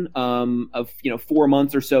Austin of 4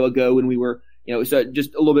 months or so ago when we were so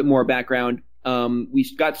just a little bit more background.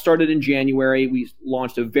 We got started in January. We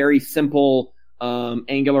launched a very simple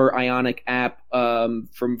Angular Ionic app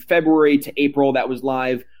from February to April that was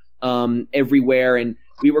live everywhere. And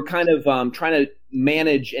we were kind of trying to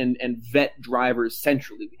manage and vet drivers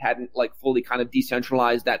centrally. We hadn't fully kind of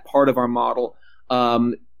decentralized that part of our model.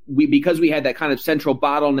 Because we had that kind of central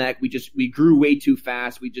bottleneck, we grew way too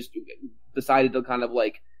fast. We just decided to kind of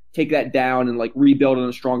take that down and rebuild on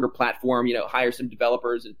a stronger platform, hire some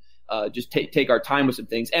developers and just take our time with some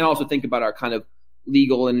things and also think about our kind of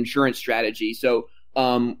legal and insurance strategy. So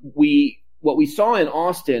what we saw in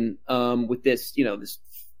Austin with this, this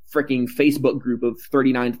freaking Facebook group of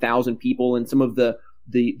 39,000 people and some of the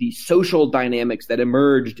social dynamics that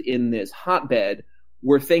emerged in this hotbed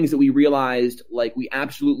were things that we realized we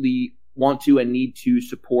absolutely want to and need to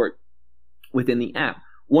support within the app.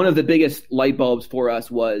 One of the biggest light bulbs for us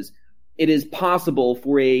was it is possible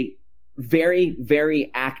for a very, very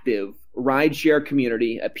active rideshare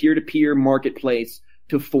community, a peer-to-peer marketplace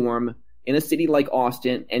to form in a city like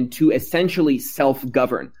Austin and to essentially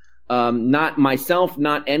self-govern. Not myself,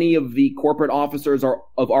 not any of the corporate officers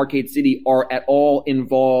of Arcade City are at all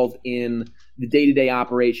involved in the day-to-day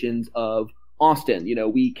operations of Austin.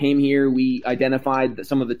 We came here, we identified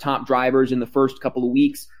some of the top drivers in the first couple of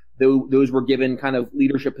weeks. Those were given kind of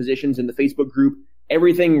leadership positions in the Facebook group.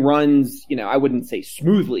 Everything runs, I wouldn't say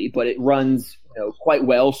smoothly, but it runs, quite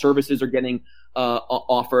well. Services are getting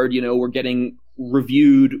offered. We're getting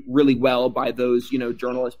reviewed really well by those,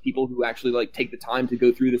 journalist people who actually take the time to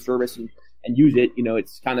go through the service and use it.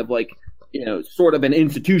 It's kind of sort of an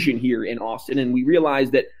institution here in Austin. And we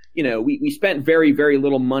realized that, we spent very, very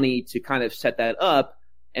little money to kind of set that up.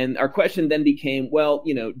 And our question then became, well,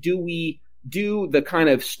 do we do the kind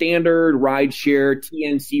of standard rideshare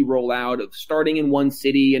TNC rollout of starting in one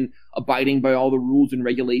city and abiding by all the rules and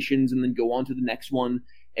regulations and then go on to the next one?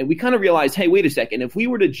 And we kind of realized, hey, wait a second, if we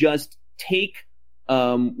were to just take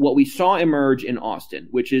what we saw emerge in Austin,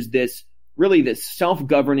 which is this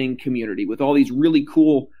self-governing community with all these really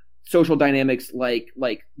cool social dynamics like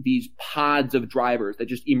these pods of drivers that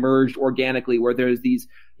just emerged organically, where there's these,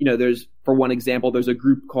 there's, for one example, there's a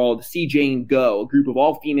group called CJ Go, a group of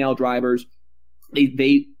all female drivers.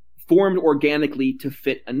 They formed organically to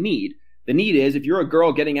fit a need. The need is, if you're a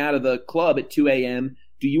girl getting out of the club at 2 a.m.,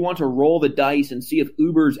 do you want to roll the dice and see if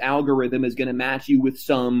Uber's algorithm is going to match you with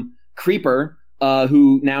some creeper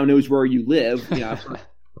who now knows where you live?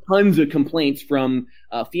 Tons of complaints from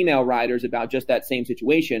female riders about just that same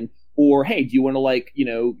situation. Or, hey, do you want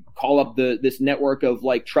to call up this network of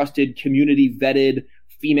trusted, community vetted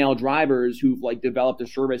female drivers who've developed a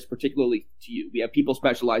service particularly to you? We have people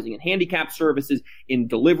specializing in handicap services, in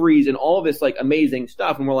deliveries, and all of this amazing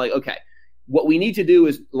stuff. And we're okay, what we need to do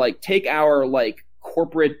is take our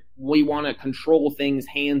corporate, we want to control things,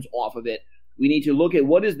 hands off of it. We need to look at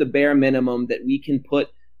what is the bare minimum that we can put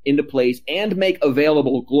into place and make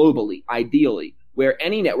available globally, ideally, where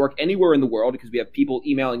any network anywhere in the world, because we have people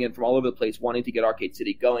emailing in from all over the place wanting to get Arcade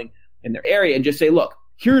City going in their area, and just say, look,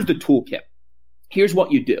 here's the toolkit. Here's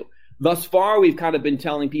what you do. thus far, we've kind of been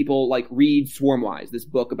telling people like read Swarmwise, this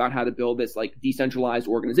book about how to build this like decentralized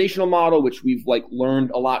organizational model, which we've like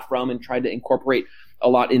learned a lot from and tried to incorporate a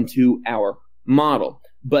lot into our model.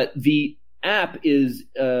 But the app is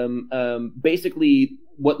basically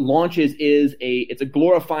what launches is it's a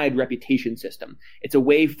glorified reputation system. It's a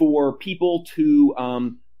way for people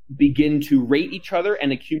to begin to rate each other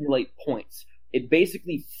and accumulate points. It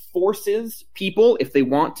basically forces people, if they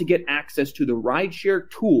want to get access to the rideshare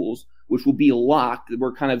tools, which will be locked.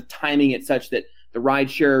 We're kind of timing it such that the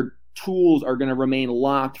rideshare tools are going to remain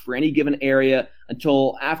locked for any given area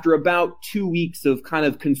until after about 2 weeks of kind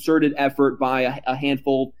of concerted effort by a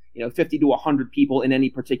handful, 50 to 100 people in any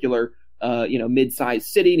particular, mid-sized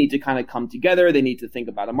city need to kind of come together. They need to think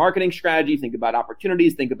about a marketing strategy, think about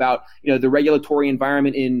opportunities, think about, the regulatory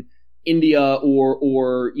environment in India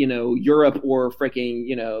or Europe or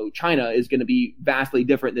freaking, China is going to be vastly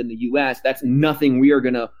different than the US. That's nothing we are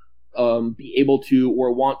going to be able to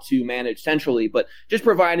or want to manage centrally, but just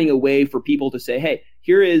providing a way for people to say, hey,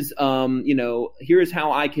 here is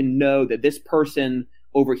how I can know that this person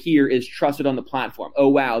over here is trusted on the platform. Oh,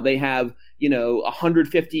 wow. They have,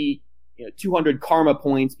 150, 200 karma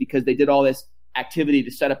points because they did all this activity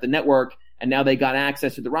to set up the network. And now they got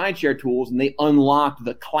access to the rideshare tools and they unlocked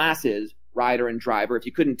the classes, rider and driver. If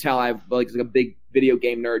you couldn't tell, I was like a big video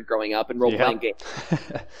game nerd growing up and role-playing games.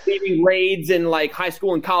 Leading raids in like high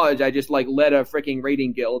school and college, I just like led a freaking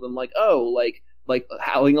raiding guild and like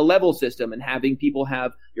having a level system and having people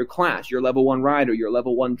have your class, your level 1 rider, your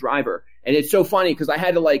level 1 driver. And it's so funny because I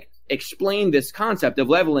had to like explain this concept of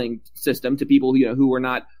leveling system to people, who were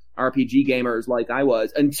not RPG gamers like I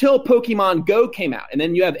was until Pokemon Go came out. And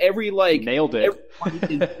then you have nailed it.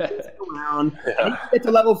 Around. Yeah. I need to get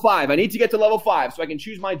to level 5. I need to get to level 5 so I can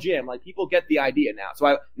choose my gym. Like people get the idea now. So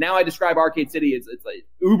I describe Arcade City as it's like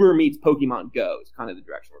Uber meets Pokemon Go. It's kind of the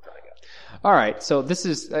direction we're trying to go. All right. So this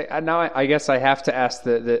is now I guess I have to ask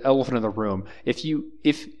the elephant in the room. If you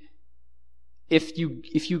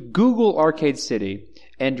Google Arcade City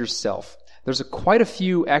and yourself, there's quite a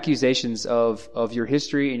few accusations of your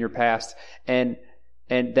history and your past, and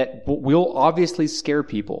that will obviously scare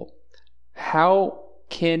people. How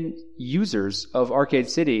can users of Arcade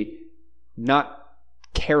City not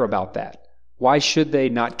care about that? Why should they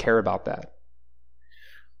not care about that?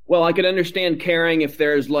 Well, I could understand caring if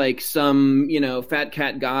there's like some, fat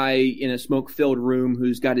cat guy in a smoke-filled room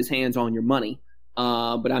who's got his hands on your money.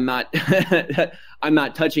 But I'm not, I'm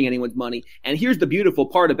not touching anyone's money. And here's the beautiful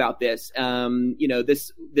part about this.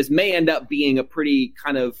 This may end up being a pretty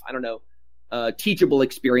kind of, teachable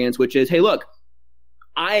experience, which is, hey, look,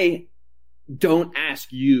 I don't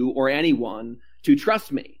ask you or anyone to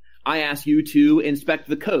trust me. I ask you to inspect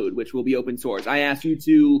the code, which will be open source. I ask you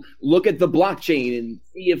to look at the blockchain and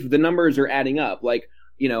see if the numbers are adding up. Like,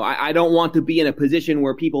 I don't want to be in a position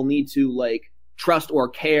where people need to like trust or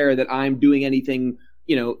care that I'm doing anything,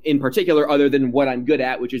 in particular other than what I'm good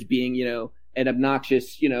at, which is being, an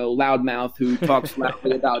obnoxious, loudmouth who talks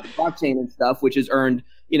loudly about the blockchain and stuff, which has earned,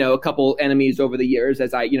 a couple enemies over the years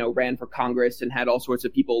as I, ran for Congress and had all sorts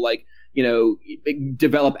of people like,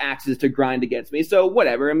 develop axes to grind against me. So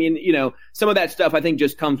whatever. I mean, some of that stuff I think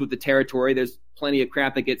just comes with the territory. There's plenty of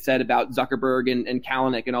crap that gets said about Zuckerberg and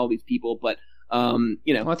Kalanick and all these people, but well,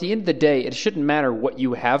 at the end of the day, it shouldn't matter what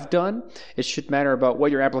you have done. It should matter about what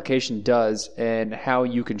your application does and how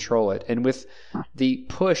you control it. And with the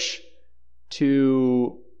push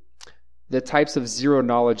to the types of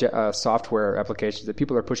zero-knowledge software applications that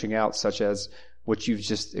people are pushing out, such as what you've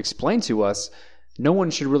just explained to us, no one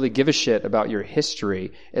should really give a shit about your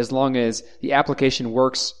history as long as the application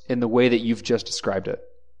works in the way that you've just described it.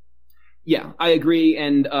 Yeah, I agree.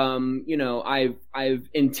 And, I've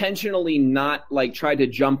intentionally not like tried to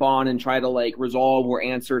jump on and try to like resolve or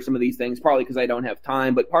answer some of these things, partly because I don't have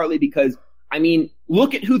time, but partly because,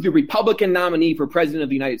 look at who the Republican nominee for president of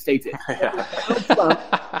the United States is.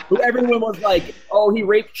 Who everyone was like, oh, he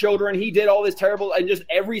raped children. He did all this terrible, and just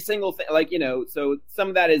every single thing, so some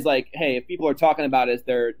of that is like, hey, if people are talking about us,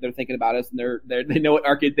 they're thinking about us and they know what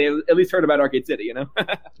they at least heard about Arcade City,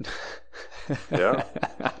 Yeah.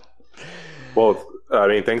 Well,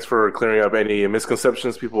 thanks for clearing up any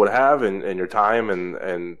misconceptions people would have and your time,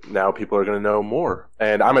 and now people are going to know more.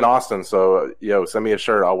 And I'm in Austin, so, send me a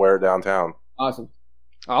shirt. I'll wear it downtown. Awesome.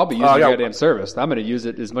 I'll be using your damn service. I'm going to use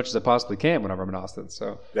it as much as I possibly can whenever I'm in Austin.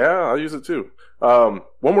 So yeah, I'll use it too. One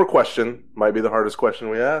more question. Might be the hardest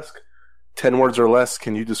question we ask. 10 words or less,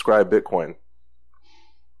 can you describe Bitcoin?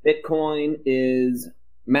 Bitcoin is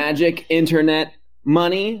magic internet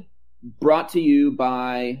money brought to you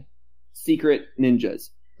by secret ninjas.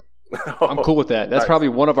 I'm cool with that. That's probably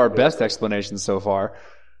one of our best explanations so far.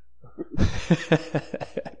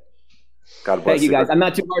 God bless Thank you, guys. I'm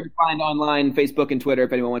not too hard to find online, Facebook and Twitter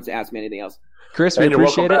if anyone wants to ask me anything else. Chris, we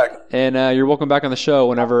appreciate it. And you're welcome back on the show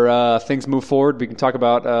whenever things move forward. We can talk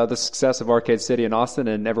about the success of Arcade City in Austin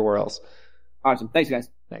and everywhere else. Awesome. Thanks, guys.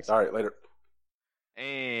 Thanks. All right, later.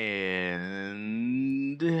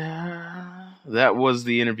 And that was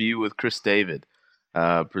the interview with Chris David,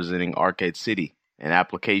 presenting Arcade City, an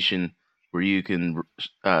application where you can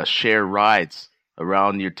share rides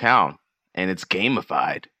around your town, and it's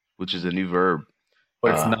gamified, which is a new verb.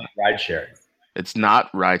 But it's not ride sharing. It's not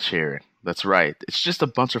ride sharing. That's right. It's just a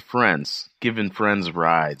bunch of friends giving friends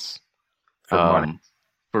rides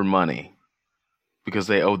for money because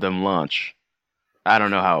they owe them lunch. I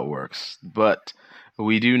don't know how it works, but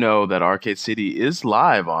we do know that Arcade City is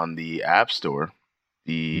live on the App Store.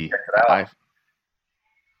 Yep.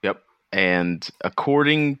 And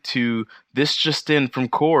according to this just in from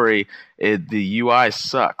Corey, the UI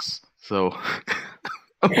sucks. So,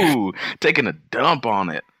 taking a dump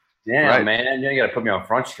on it. Yeah, right? Man. You got to put me on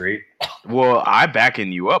Front Street. Well, I'm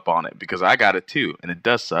backing you up on it because I got it too, and it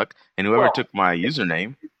does suck. And whoever took my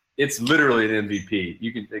username, it's literally an MVP.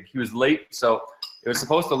 You can. He was late, so it was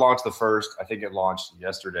supposed to launch the 1st. I think it launched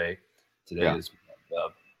yesterday. Today is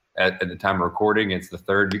at the time of recording. It's the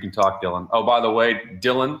 3rd. You can talk, Dylan. Oh, by the way,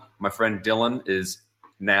 Dylan, my friend Dylan, is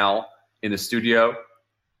now in the studio.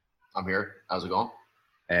 I'm here. How's it going?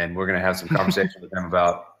 And we're gonna have some conversation with him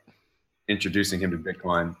about introducing him to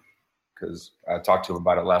Bitcoin. Because I talked to him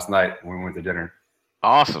about it last night when we went to dinner.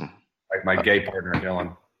 Awesome. Like my gay partner,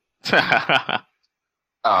 Dylan.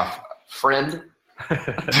 Friend.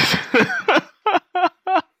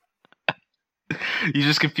 You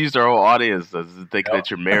just confused our whole audience to think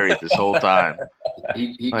that you're married this whole time.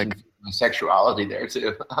 He confused my sexuality there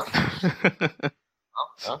too.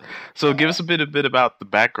 So give us a bit about the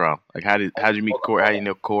background. Like how did you meet Corey? How do you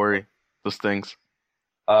know Corey? Those things.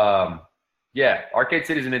 Yeah, Arcade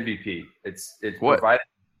City is an MVP. It's provided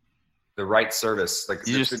the right service. Like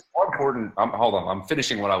it's more important. Hold on, I'm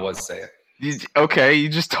finishing what I was saying. You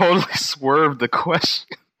just totally swerved the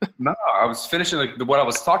question. No, I was finishing what I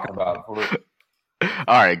was talking about. All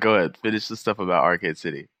right, go ahead. Finish the stuff about Arcade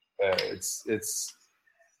City. It's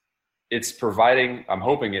providing. I'm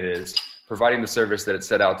hoping it is providing the service that it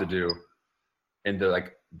set out to do in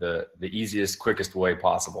the easiest, quickest way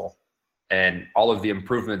possible. And all of the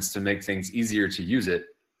improvements to make things easier to use it,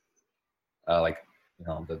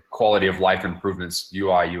 the quality of life improvements,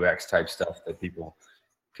 UI, UX type stuff that people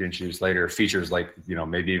can introduce later, features like,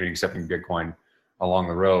 maybe even accepting Bitcoin along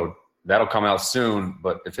the road. That'll come out soon,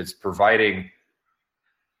 but if it's providing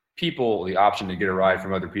people the option to get a ride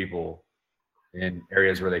from other people in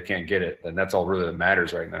areas where they can't get it, then that's all really that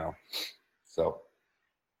matters right now. So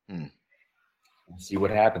we'll see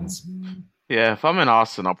what happens. Yeah, if I'm in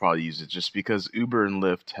Austin, I'll probably use it just because Uber and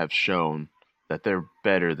Lyft have shown that they're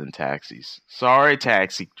better than taxis. Sorry,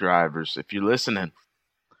 taxi drivers, if you're listening.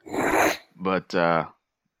 But I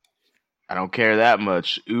don't care that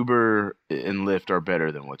much. Uber and Lyft are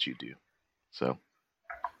better than what you do. So,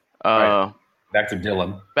 right. Back to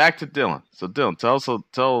Dylan. So, Dylan,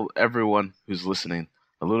 tell everyone who's listening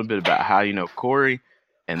a little bit about how you know Corey,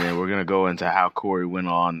 and then we're going to go into how Corey went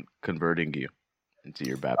on converting you into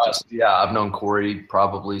your baptism. I've known Corey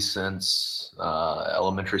probably since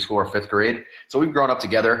elementary school or 5th grade. So we've grown up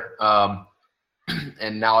together.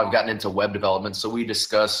 And now I've gotten into web development. So we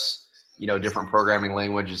discuss, different programming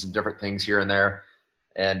languages and different things here and there.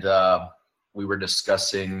 And we were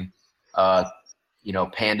discussing,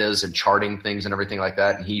 pandas and charting things and everything like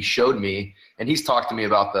that. And he showed me, and he's talked to me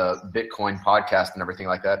about the Bitcoin podcast and everything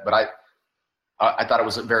like that. But I thought it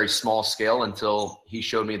was a very small scale until he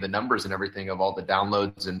showed me the numbers and everything of all the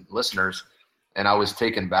downloads and listeners, and I was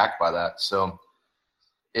taken back by that. So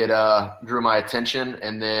it drew my attention,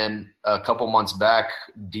 and then a couple months back,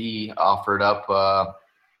 D offered up a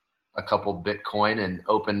couple Bitcoin and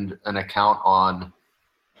opened an account on,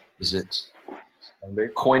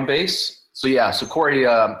 Coinbase? So Corey,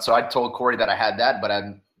 so I told Corey that I had that, but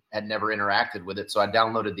I had never interacted with it, so I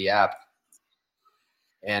downloaded the app.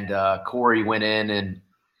 And Corey went in and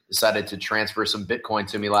decided to transfer some Bitcoin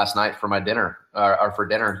to me last night for my dinner, or for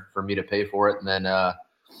dinner for me to pay for it. And then,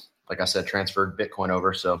 like I said, transferred Bitcoin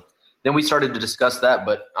over. So then we started to discuss that,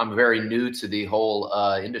 but I'm very new to the whole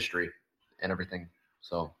industry and everything.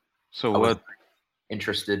 So what?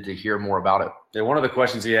 Interested to hear more about it. Yeah, one of the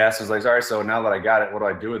questions he asked was like, all right, so now that I got it, what do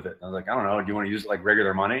I do with it? I was like, I don't know. Do you want to use it like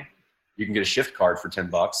regular money? You can get a Shift card for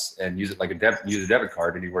 $10 and use it like use a debit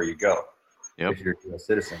card anywhere you go. Yep. If you're a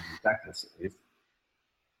citizen in Texas, at least.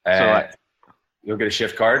 You'll get a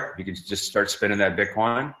Shift card. You can just start spending that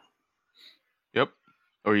Bitcoin. Yep.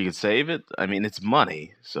 or you could save it. I mean, it's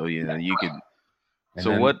money, so you know you could. And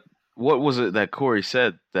So then- what was it that Corey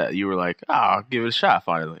said that you were like, I'll give it a shot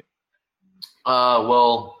finally?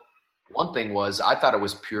 Well, one thing was I thought it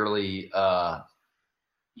was purely, I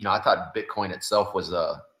thought Bitcoin itself was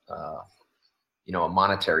a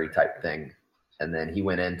monetary type thing. And then he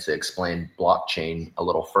went in to explain blockchain a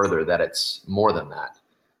little further, that it's more than that.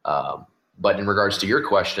 But in regards to your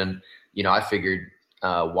question, I figured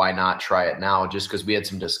why not try it now, just because we had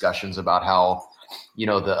some discussions about how,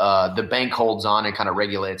 the bank holds on and kind of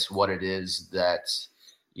regulates what it is that,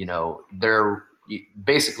 they're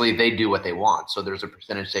basically they do what they want. So there's a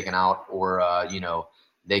percentage taken out, or,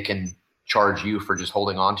 they can charge you for just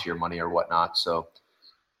holding on to your money or whatnot. So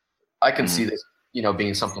I can see this,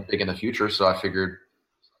 being something big in the future. So I figured,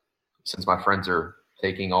 since my friends are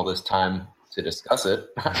taking all this time to discuss it,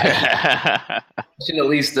 I should at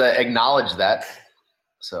least acknowledge that.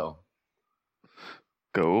 So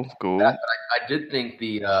Cool. I did think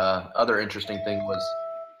the other interesting thing was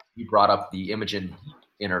you brought up the Imogen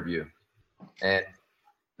interview, and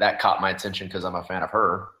that caught my attention because I'm a fan of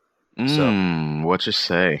her. What you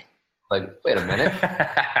say? Like, wait a minute.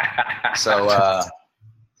 So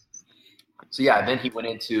yeah, then he went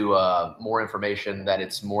into more information that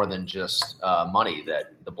it's more than just money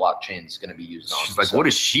that the blockchain is going to be used on. She's like, what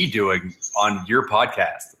is she doing on your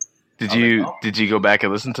podcast? Did you go back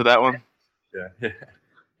and listen to that one? Yeah.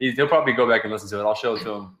 He'll probably go back and listen to it. I'll show it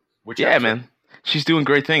to him. Man. She's doing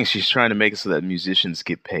great things. She's trying to make it so that musicians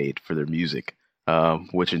get paid for their music,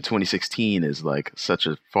 which in 2016 is like such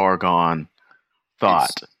a far gone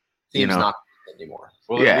thought. Seems not anymore.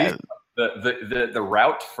 Well, at least the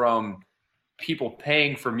route from people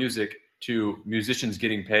paying for music to musicians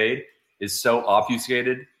getting paid is so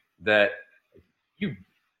obfuscated that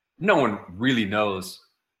no one really knows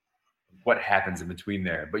what happens in between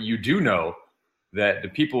there. But you do know that the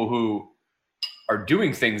people who are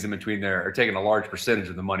doing things in between there are taking a large percentage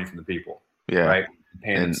of the money from the people. Yeah. Right?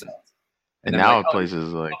 Paying themselves. And now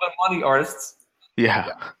places like money artists. Yeah.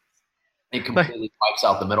 It completely wipes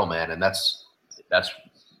out the middleman, and that's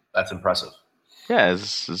impressive. Yeah,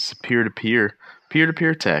 it's peer-to-peer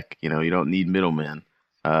tech. You don't need middlemen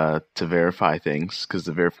to verify things because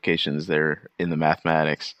the verification is there in the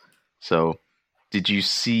mathematics. So, did you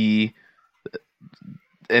see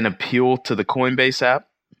an appeal to the Coinbase app?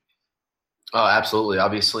 Oh, absolutely.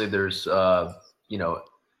 Obviously, there's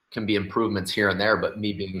can be improvements here and there, but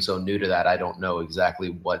me being so new to that, I don't know exactly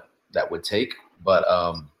what that would take. But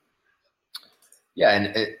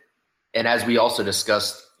and as we also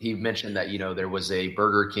discussed, he mentioned that there was a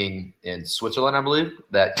Burger King in Switzerland, I believe,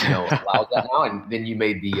 that allows that now, and then you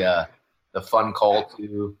made the fun call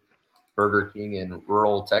to Burger King in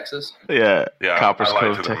rural Texas. Yeah, Copper's I lied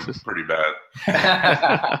Cove, to them Texas. pretty bad.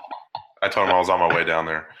 I told him I was on my way down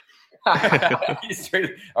there. All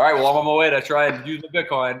right, well, I'm on my way to try and use the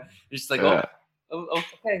Bitcoin. He's just like,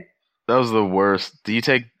 okay. That was the worst. Do you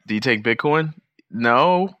take Bitcoin?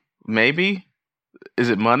 No, maybe. Is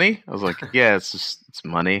it money? I was like, yeah, it's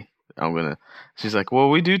money. She's like, well,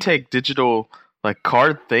 we do take digital like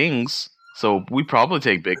card things, so we probably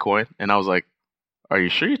take Bitcoin. And I was like, are you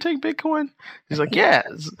sure you take Bitcoin? He's like, yeah,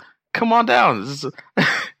 come on down. It was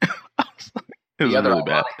really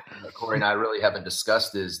bad. That Corey and I really haven't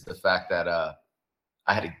discussed is the fact that I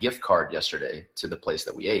had a gift card yesterday to the place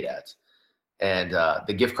that we ate at. And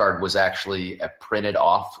the gift card was actually a printed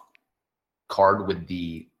off card with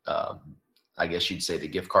the, I guess you'd say the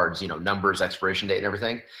gift card's, numbers, expiration date and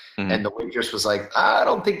everything. Mm-hmm. And the waitress was like, I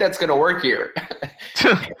don't think that's going to work here.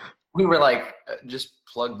 We were like, just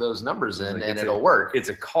plug those numbers in and it'll work. It's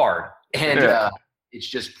a card. And it's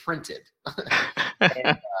just printed.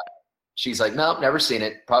 And, she's like, nope, never seen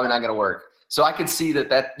it. Probably not going to work. So I could see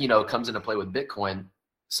that, comes into play with Bitcoin.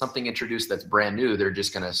 Something introduced that's brand new, they're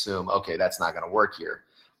just going to assume, okay, that's not going to work here.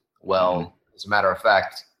 Well, as a matter of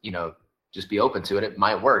fact, just be open to it. It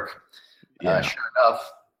might work. Yeah. Sure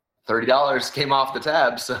enough, $30 came off the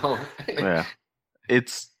tab. So yeah,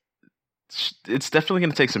 it's definitely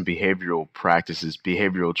going to take some behavioral practices,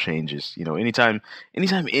 behavioral changes. Anytime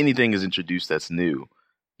anything is introduced that's new,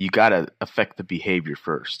 you got to affect the behavior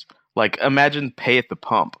first. Like, imagine pay at the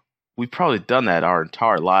pump. We've probably done that our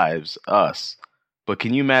entire lives, us. But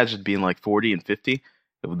can you imagine being like 40 and 50?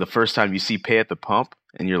 The first time you see pay at the pump,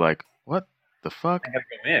 and you're like, what the fuck? I have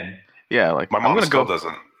to go in. Yeah, like, my mom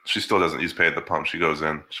she still doesn't use pay at the pump. She goes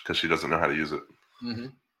in because she doesn't know how to use it. Mm-hmm.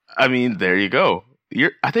 I mean, there you go.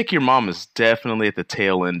 I think your mom is definitely at the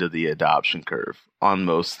tail end of the adoption curve on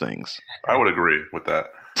most things. I would agree with that.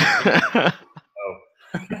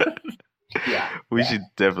 We should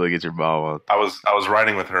definitely get your mom on. I was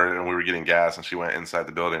riding with her and we were getting gas and she went inside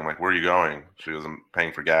the building. I'm like, where are you going? She was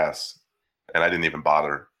paying for gas. And I didn't even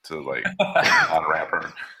bother to like on-ramp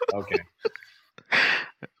her. Okay.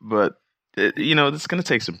 But, it's going to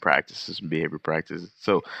take some practice, some behavior practice.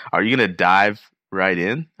 So are you going to dive right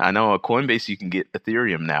in? I know at Coinbase you can get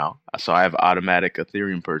Ethereum now. So I have automatic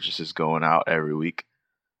Ethereum purchases going out every week.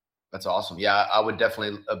 That's awesome. Yeah, I would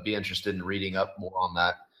definitely be interested in reading up more on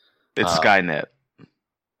that. It's Skynet.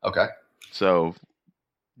 Okay. So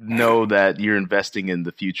know that you're investing in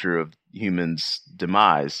the future of humans'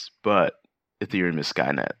 demise, but Ethereum is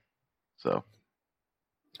Skynet. So.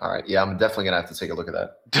 All right. Yeah, I'm definitely going to have to take a look at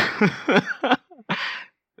that.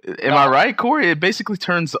 Am I right, Corey? It basically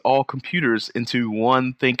turns all computers into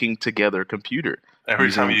one thinking together computer.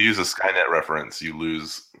 Every time you use a Skynet reference, you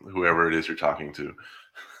lose whoever it is you're talking to.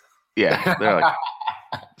 Yeah, they're like,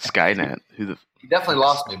 Skynet. He definitely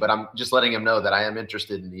lost me, but I'm just letting him know that I am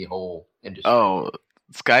interested in the whole industry. Oh,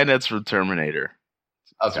 Skynet's from Terminator.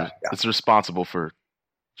 Okay. It's responsible for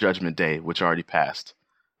Judgment Day, which already passed.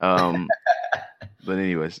 But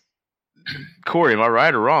anyways, Corey, am I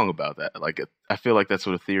right or wrong about that? Like, I feel like that's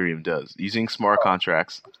what Ethereum does, using smart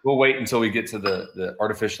contracts. We'll wait until we get to the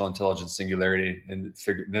artificial intelligence singularity and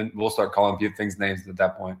then we'll start calling things names at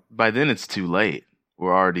that point. By then, it's too late.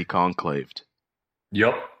 We're already conclaved.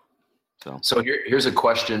 Yep. So here's a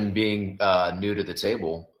question being new to the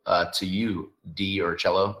table to you, D or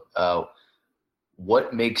Cello.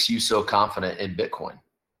 What makes you so confident in Bitcoin?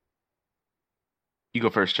 You go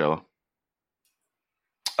first, Cello.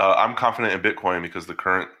 I'm confident in Bitcoin because the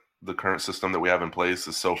current system that we have in place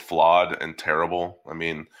is so flawed and terrible. I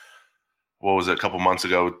mean, what was it? A couple months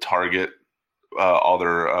ago, Target, all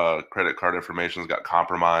their credit card information got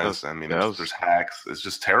compromised. I mean, there's hacks. It's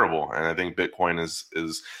just terrible. And I think Bitcoin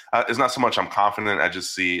is not so much I'm confident. I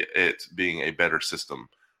just see it being a better system,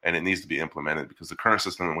 and it needs to be implemented because the current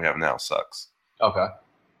system that we have now sucks. Okay.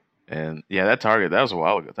 And yeah, that Target, that was a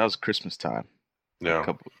while ago. That was Christmas time. Yeah.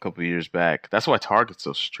 A couple years back. That's why Target's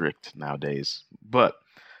so strict nowadays. But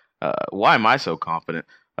why am I so confident?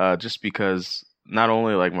 Just because not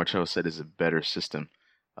only, like Marcello said, is a better system,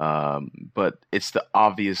 but it's the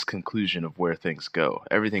obvious conclusion of where things go.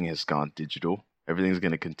 Everything has gone digital. Everything's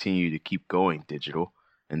going to continue to keep going digital,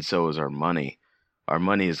 and so is our money. Our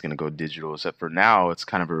money is going to go digital, except for now it's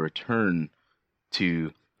kind of a return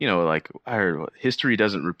to, like I heard, history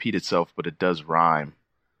doesn't repeat itself, but it does rhyme.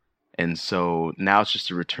 And so now it's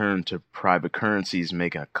just a return to private currencies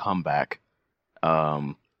making a comeback.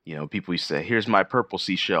 People used to say, here's my purple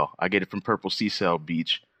seashell. I get it from Purple Seashell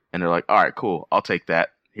Beach. And they're like, all right, cool. I'll take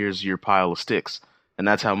that. Here's your pile of sticks. And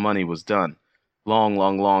that's how money was done long,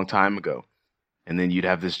 long, long time ago. And then you'd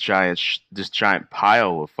have this giant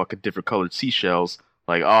pile of fucking different colored seashells.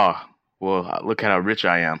 Like, look how rich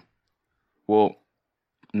I am. Well,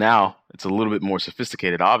 now it's a little bit more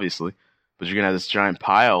sophisticated, obviously. But you're going to have this giant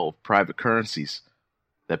pile of private currencies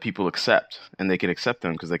that people accept. And they can accept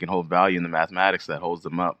them because they can hold value in the mathematics that holds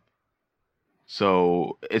them up.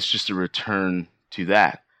 So it's just a return to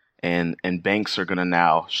that. And banks are going to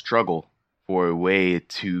now struggle for a way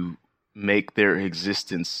to make their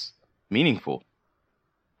existence meaningful.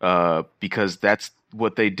 Because that's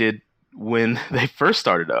what they did when they first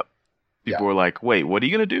started up. People were like, wait, what are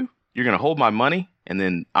you going to do? You're going to hold my money? And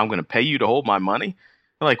then I'm going to pay you to hold my money?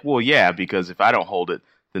 They're like, well, yeah, because if I don't hold it,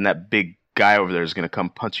 then that big guy over there is going to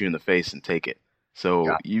come punch you in the face and take it.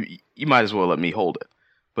 So you might as well let me hold it.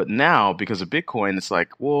 But now, because of Bitcoin, it's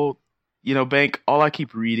like, well, bank, all I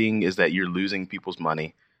keep reading is that you're losing people's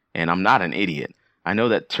money. And I'm not an idiot. I know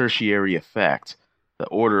that tertiary effect, the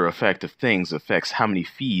order effect of things, affects how many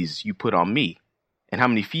fees you put on me and how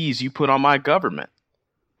many fees you put on my government,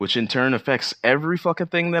 which in turn affects every fucking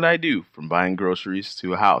thing that I do, from buying groceries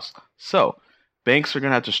to a house. So banks are going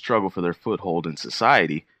to have to struggle for their foothold in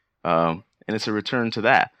society, and it's a return to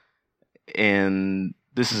that. And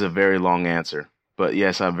this is a very long answer, but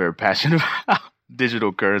yes, I'm very passionate about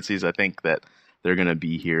digital currencies. I think that they're going to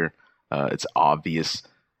be here. It's obvious.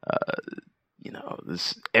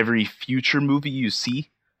 This every future movie you see,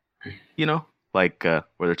 like where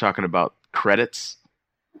they're talking about credits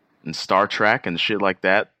and Star Trek and shit like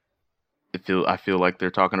that. I feel like they're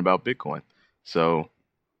talking about Bitcoin. So.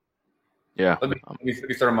 Yeah. Let me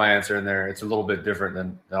throw my answer in there. It's a little bit different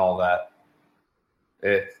than all that.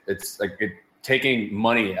 It's like taking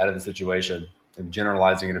money out of the situation and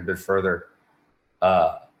generalizing it a bit further.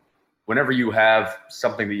 Whenever you have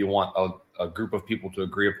something that you want a group of people to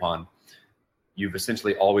agree upon, you've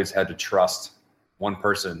essentially always had to trust one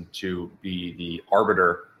person to be the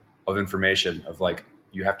arbiter of information. Of like,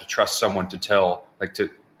 you have to trust someone to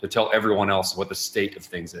to tell everyone else what the state of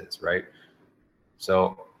things is, right?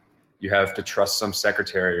 So you have to trust some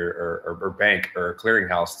secretary or bank or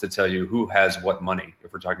clearinghouse to tell you who has what money,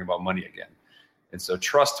 if we're talking about money again. And so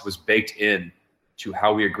trust was baked in to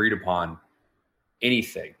how we agreed upon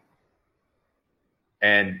anything.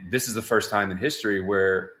 And this is the first time in history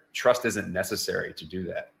where trust isn't necessary to do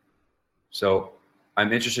that. So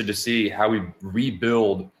I'm interested to see how we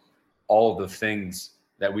rebuild all of the things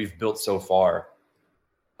that we've built so far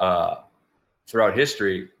throughout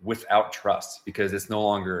history without trust, because it's no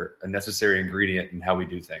longer a necessary ingredient in how we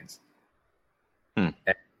do things. And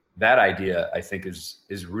that idea, I think,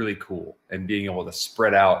 is really cool, and being able to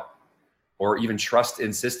spread out or even trust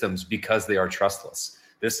in systems because they are trustless.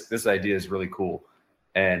 This idea is really cool.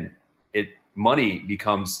 And money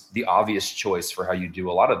becomes the obvious choice for how you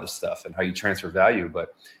do a lot of this stuff and how you transfer value,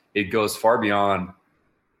 but it goes far beyond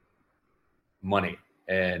money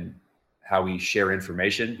and how we share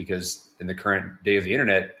information, because in the current day of the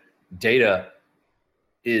internet, data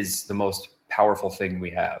is the most powerful thing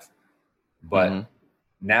we have. But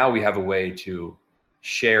now we have a way to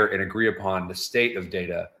share and agree upon the state of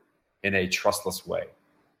data in a trustless way,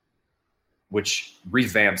 which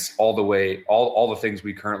revamps all the things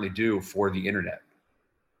we currently do for the internet.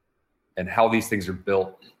 And how these things are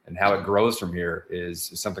built and how it grows from here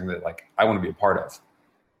is something that, like, I want to be a part of.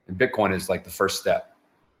 And Bitcoin is like the first step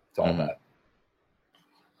to all that.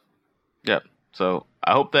 Yep. So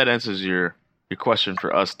I hope that answers your question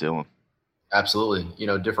for us, Dylan. Absolutely.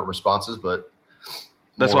 Different responses, but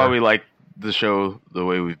that's why we like the show the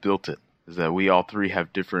way we've built it, is that we all three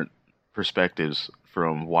have different perspectives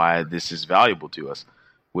from why this is valuable to us,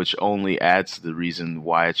 which only adds to the reason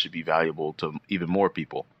why it should be valuable to even more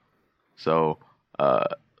people. So,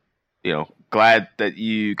 glad that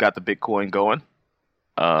you got the Bitcoin going.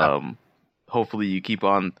 Hopefully you keep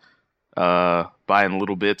on buying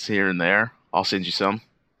little bits here and there. I'll send you some.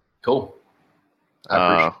 Cool. I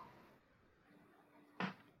appreciate it.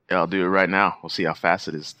 Yeah, I'll do it right now. We'll see how fast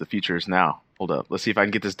it is. The future is now. Hold up. Let's see if I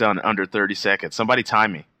can get this done under 30 seconds. Somebody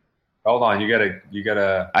time me. Hold on. You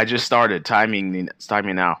gotta. I just started timing. It's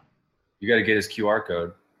timing now. You gotta get his QR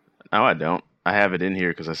code. No, I don't. I have it in here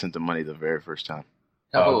because I sent the money the very first time.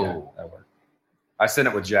 Oh, okay. That worked. I sent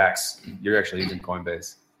it with Jax. You're actually using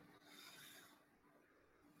Coinbase.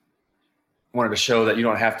 Wanted to show that you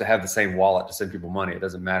don't have to have the same wallet to send people money. It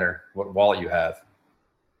doesn't matter what wallet you have.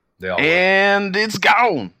 They all and work. It's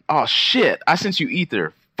gone. Oh shit! I sent you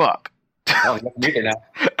Ether. Fuck. Oh, you got some Ether now.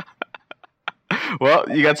 Well,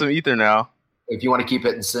 you got some Ether now. If you want to keep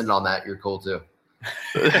it and send on that, you're cool too.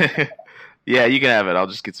 Yeah, you can have it. I'll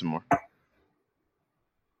just get some more.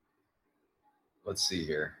 Let's see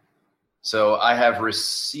here. So I have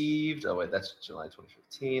received. Oh wait, that's July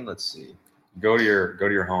 2015. Let's see. Go to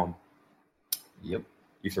your home. Yep.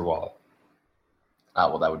 Ether wallet. Ah,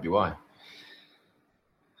 well, that would be why.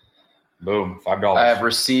 Boom, $5. I have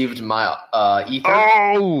received my Ether.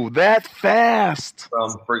 Oh, that fast.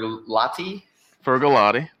 From Fergalati.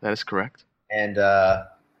 Fergalati, that is correct. And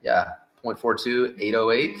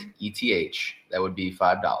 0.42808 ETH. That would be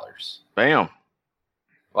 $5. Bam.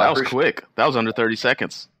 Well, that was quick. That was under 30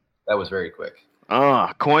 seconds. That was very quick.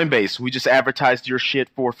 Coinbase, we just advertised your shit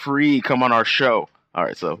for free. Come on our show. All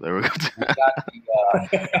right, so there we go.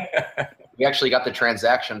 We actually got the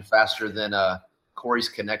transaction faster than Corey's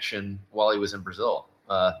connection while he was in Brazil.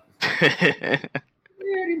 Pretty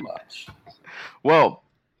much. Well,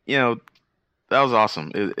 that was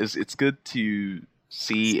awesome. It's good to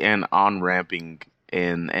see an on-ramping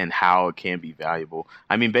and how it can be valuable.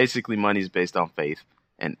 I mean, basically, money is based on faith,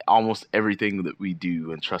 and almost everything that we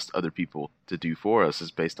do and trust other people to do for us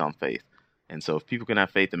is based on faith. And so if people can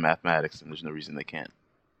have faith in mathematics, then there's no reason they can't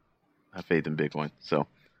have faith in Bitcoin. So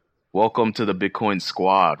welcome to the Bitcoin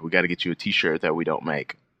squad. We got to get you a t-shirt that we don't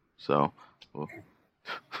make. So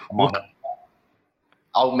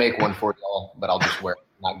I'll make one for y'all, but I'll just wear it,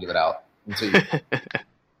 not give it out. Until you...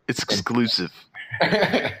 It's exclusive.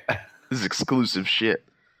 This is exclusive shit.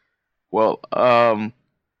 Well,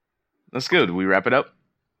 that's good. We wrap it up?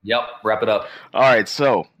 Yep, wrap it up. All right,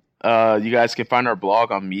 so you guys can find our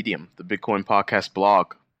blog on Medium, the Bitcoin Podcast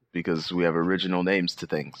blog, because we have original names to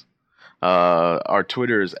things. Our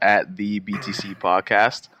Twitter is at the BTC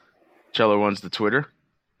Podcast. Cello runs the Twitter.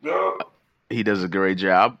 No. He does a great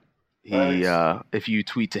job. If you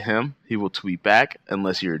tweet to him, he will tweet back,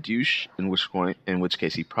 unless you're a douche, in which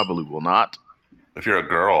case he probably will not. If you're a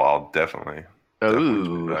girl, I'll definitely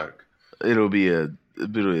tweet back. It'll be a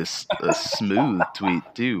smooth tweet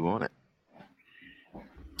too, won't it?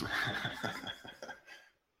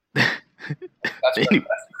 That's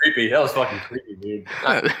creepy. That was fucking creepy, dude.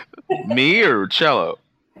 Me or Cello?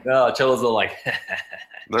 No, Cello's all like.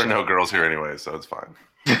 There are no girls here anyway, so it's fine.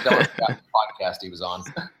 That was the podcast he was on.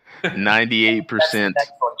 98%. That's the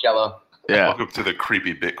next one, Cello. Yeah. Welcome to the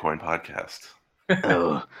Creepy Bitcoin Podcast.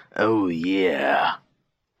 Oh yeah,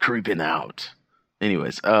 creeping out.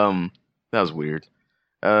 Anyways, that was weird.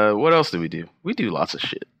 What else do? We do lots of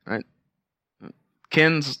shit, right?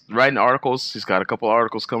 Ken's writing articles. He's got a couple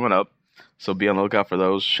articles coming up, so be on the lookout for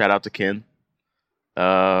those. Shout out to Ken.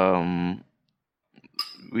 iTunes.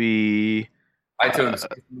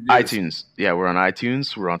 Yeah, we're on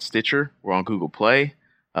iTunes. We're on Stitcher. We're on Google Play.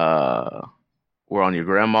 We're on your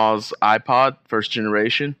grandma's iPod, first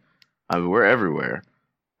generation. I mean, we're everywhere.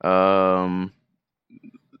 So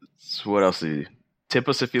what else do you do? Tip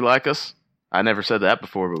us if you like us. I never said that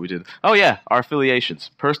before, but we did. Oh, yeah, our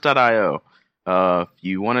affiliations. Purse.io. If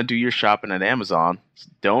you want to do your shopping at Amazon,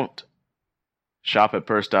 don't shop at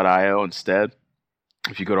Purse.io instead.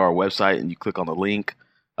 If you go to our website and you click on the link,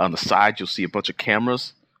 on the side, you'll see a bunch of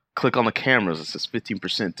cameras. Click on the cameras. It says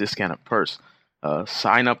 15% discount at Purse.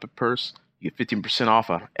 Sign up at Purse. You get 15% off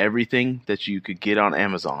on everything that you could get on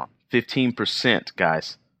Amazon. 15%,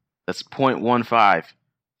 guys. That's 0.15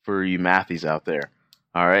 for you mathies out there.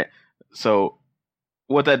 All right. So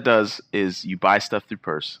what that does is you buy stuff through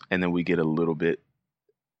Purse, and then we get a little bit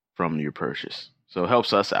from your purchase. So it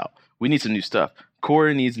helps us out. We need some new stuff.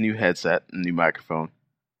 Corey needs a new headset, a new microphone.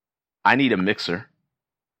 I need a mixer.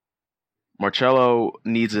 Marcello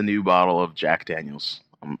needs a new bottle of Jack Daniels.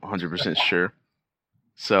 I'm 100% sure.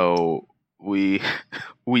 So we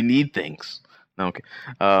need things. Okay.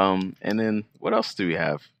 And then what else do we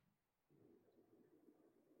have?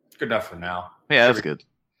 Good enough for now. Yeah, that's good.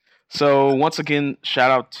 So once again, shout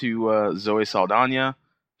out to Zoe Saldana.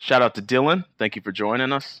 Shout out to Dylan. Thank you for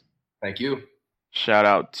joining us. Thank you. Shout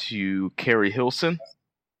out to Carrie Hilson.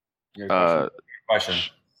 Question.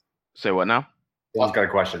 Say what now? Dylan's got a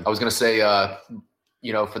question. I was going to say,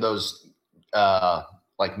 for those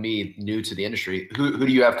like me, new to the industry, who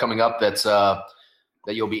do you have coming up that's that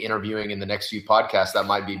you'll be interviewing in the next few podcasts that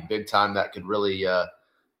might be big time that could really,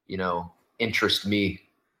 interest me?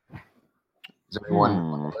 Is there anyone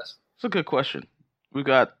on the list? It's a good question. We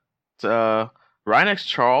got Ryan X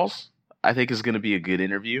Charles. I think is going to be a good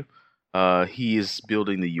interview. He is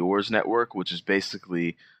building the Yours Network, which is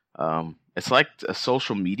basically it's like a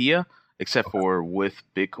social media except for with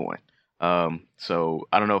Bitcoin. So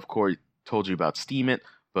I don't know if Corey told you about Steam It,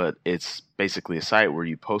 but it's basically a site where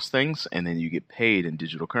you post things and then you get paid in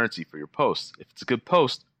digital currency for your posts. If it's a good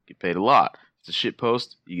post, you get paid a lot. If it's a shit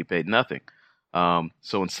post, you get paid nothing.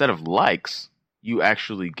 So instead of likes, you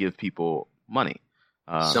actually give people money.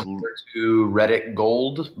 Similar to Reddit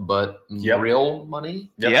Gold, but real money?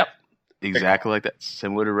 Yep. Exactly like that.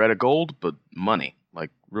 Similar to Reddit Gold, but money,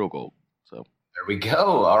 like real gold. So there we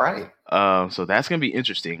go. All right. So that's going to be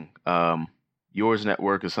interesting. Yours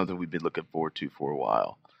Network is something we've been looking forward to for a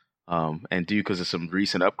while. And because of some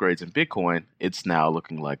recent upgrades in Bitcoin, it's now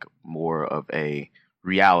looking like more of a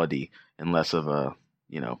reality and less of a,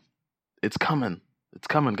 it's coming. It's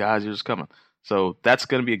coming, guys. You're just coming. So that's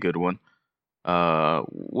going to be a good one.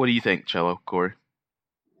 What do you think, Cello, Corey?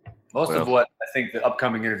 Most of what I think the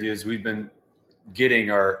upcoming interviews, we've been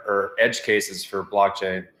getting our edge cases for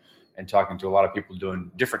blockchain and talking to a lot of people doing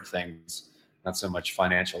different things, not so much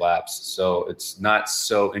financial apps. So it's not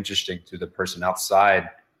so interesting to the person outside.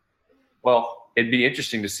 Well, it'd be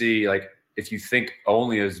interesting to see, like, if you think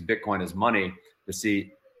only as Bitcoin as money, to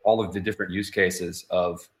see all of the different use cases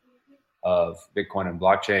of Bitcoin and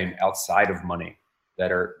blockchain outside of money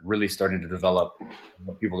that are really starting to develop.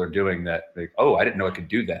 What people are doing that, like, oh, I didn't know I could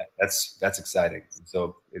do that. That's exciting.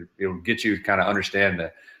 So it'll get you to kind of understand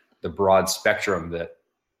the broad spectrum that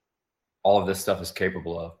all of this stuff is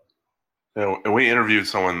capable of. And we interviewed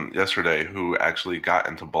someone yesterday who actually got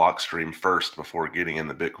into Blockstream first before getting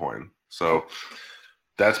into Bitcoin. So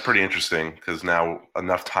that's pretty interesting because now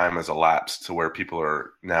enough time has elapsed to where people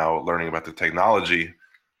are now learning about the technology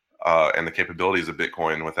and the capabilities of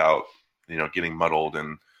Bitcoin without, getting muddled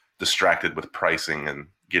and distracted with pricing and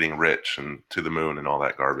getting rich and to the moon and all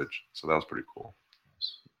that garbage. So that was pretty cool.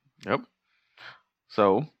 Yep.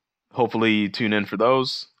 So hopefully you tune in for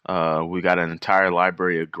those. We got an entire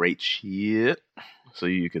library of great shit, so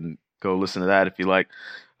you can go listen to that if you like.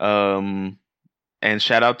 And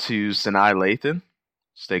shout out to Sinai Lathan.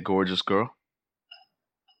 Stay gorgeous, girl.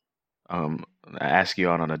 I ask you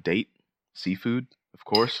out on a date. Seafood, of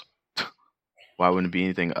course. Why wouldn't it be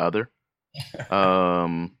anything other?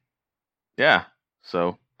 Yeah.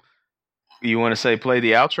 So you want to say play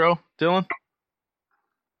the outro, Dylan?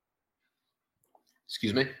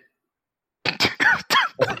 Excuse me?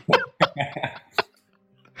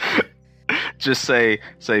 Just say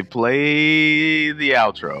play the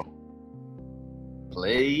outro.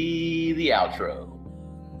 Play the outro.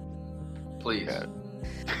 Please. Okay.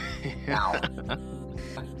 Now.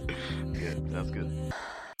 Good. That's good.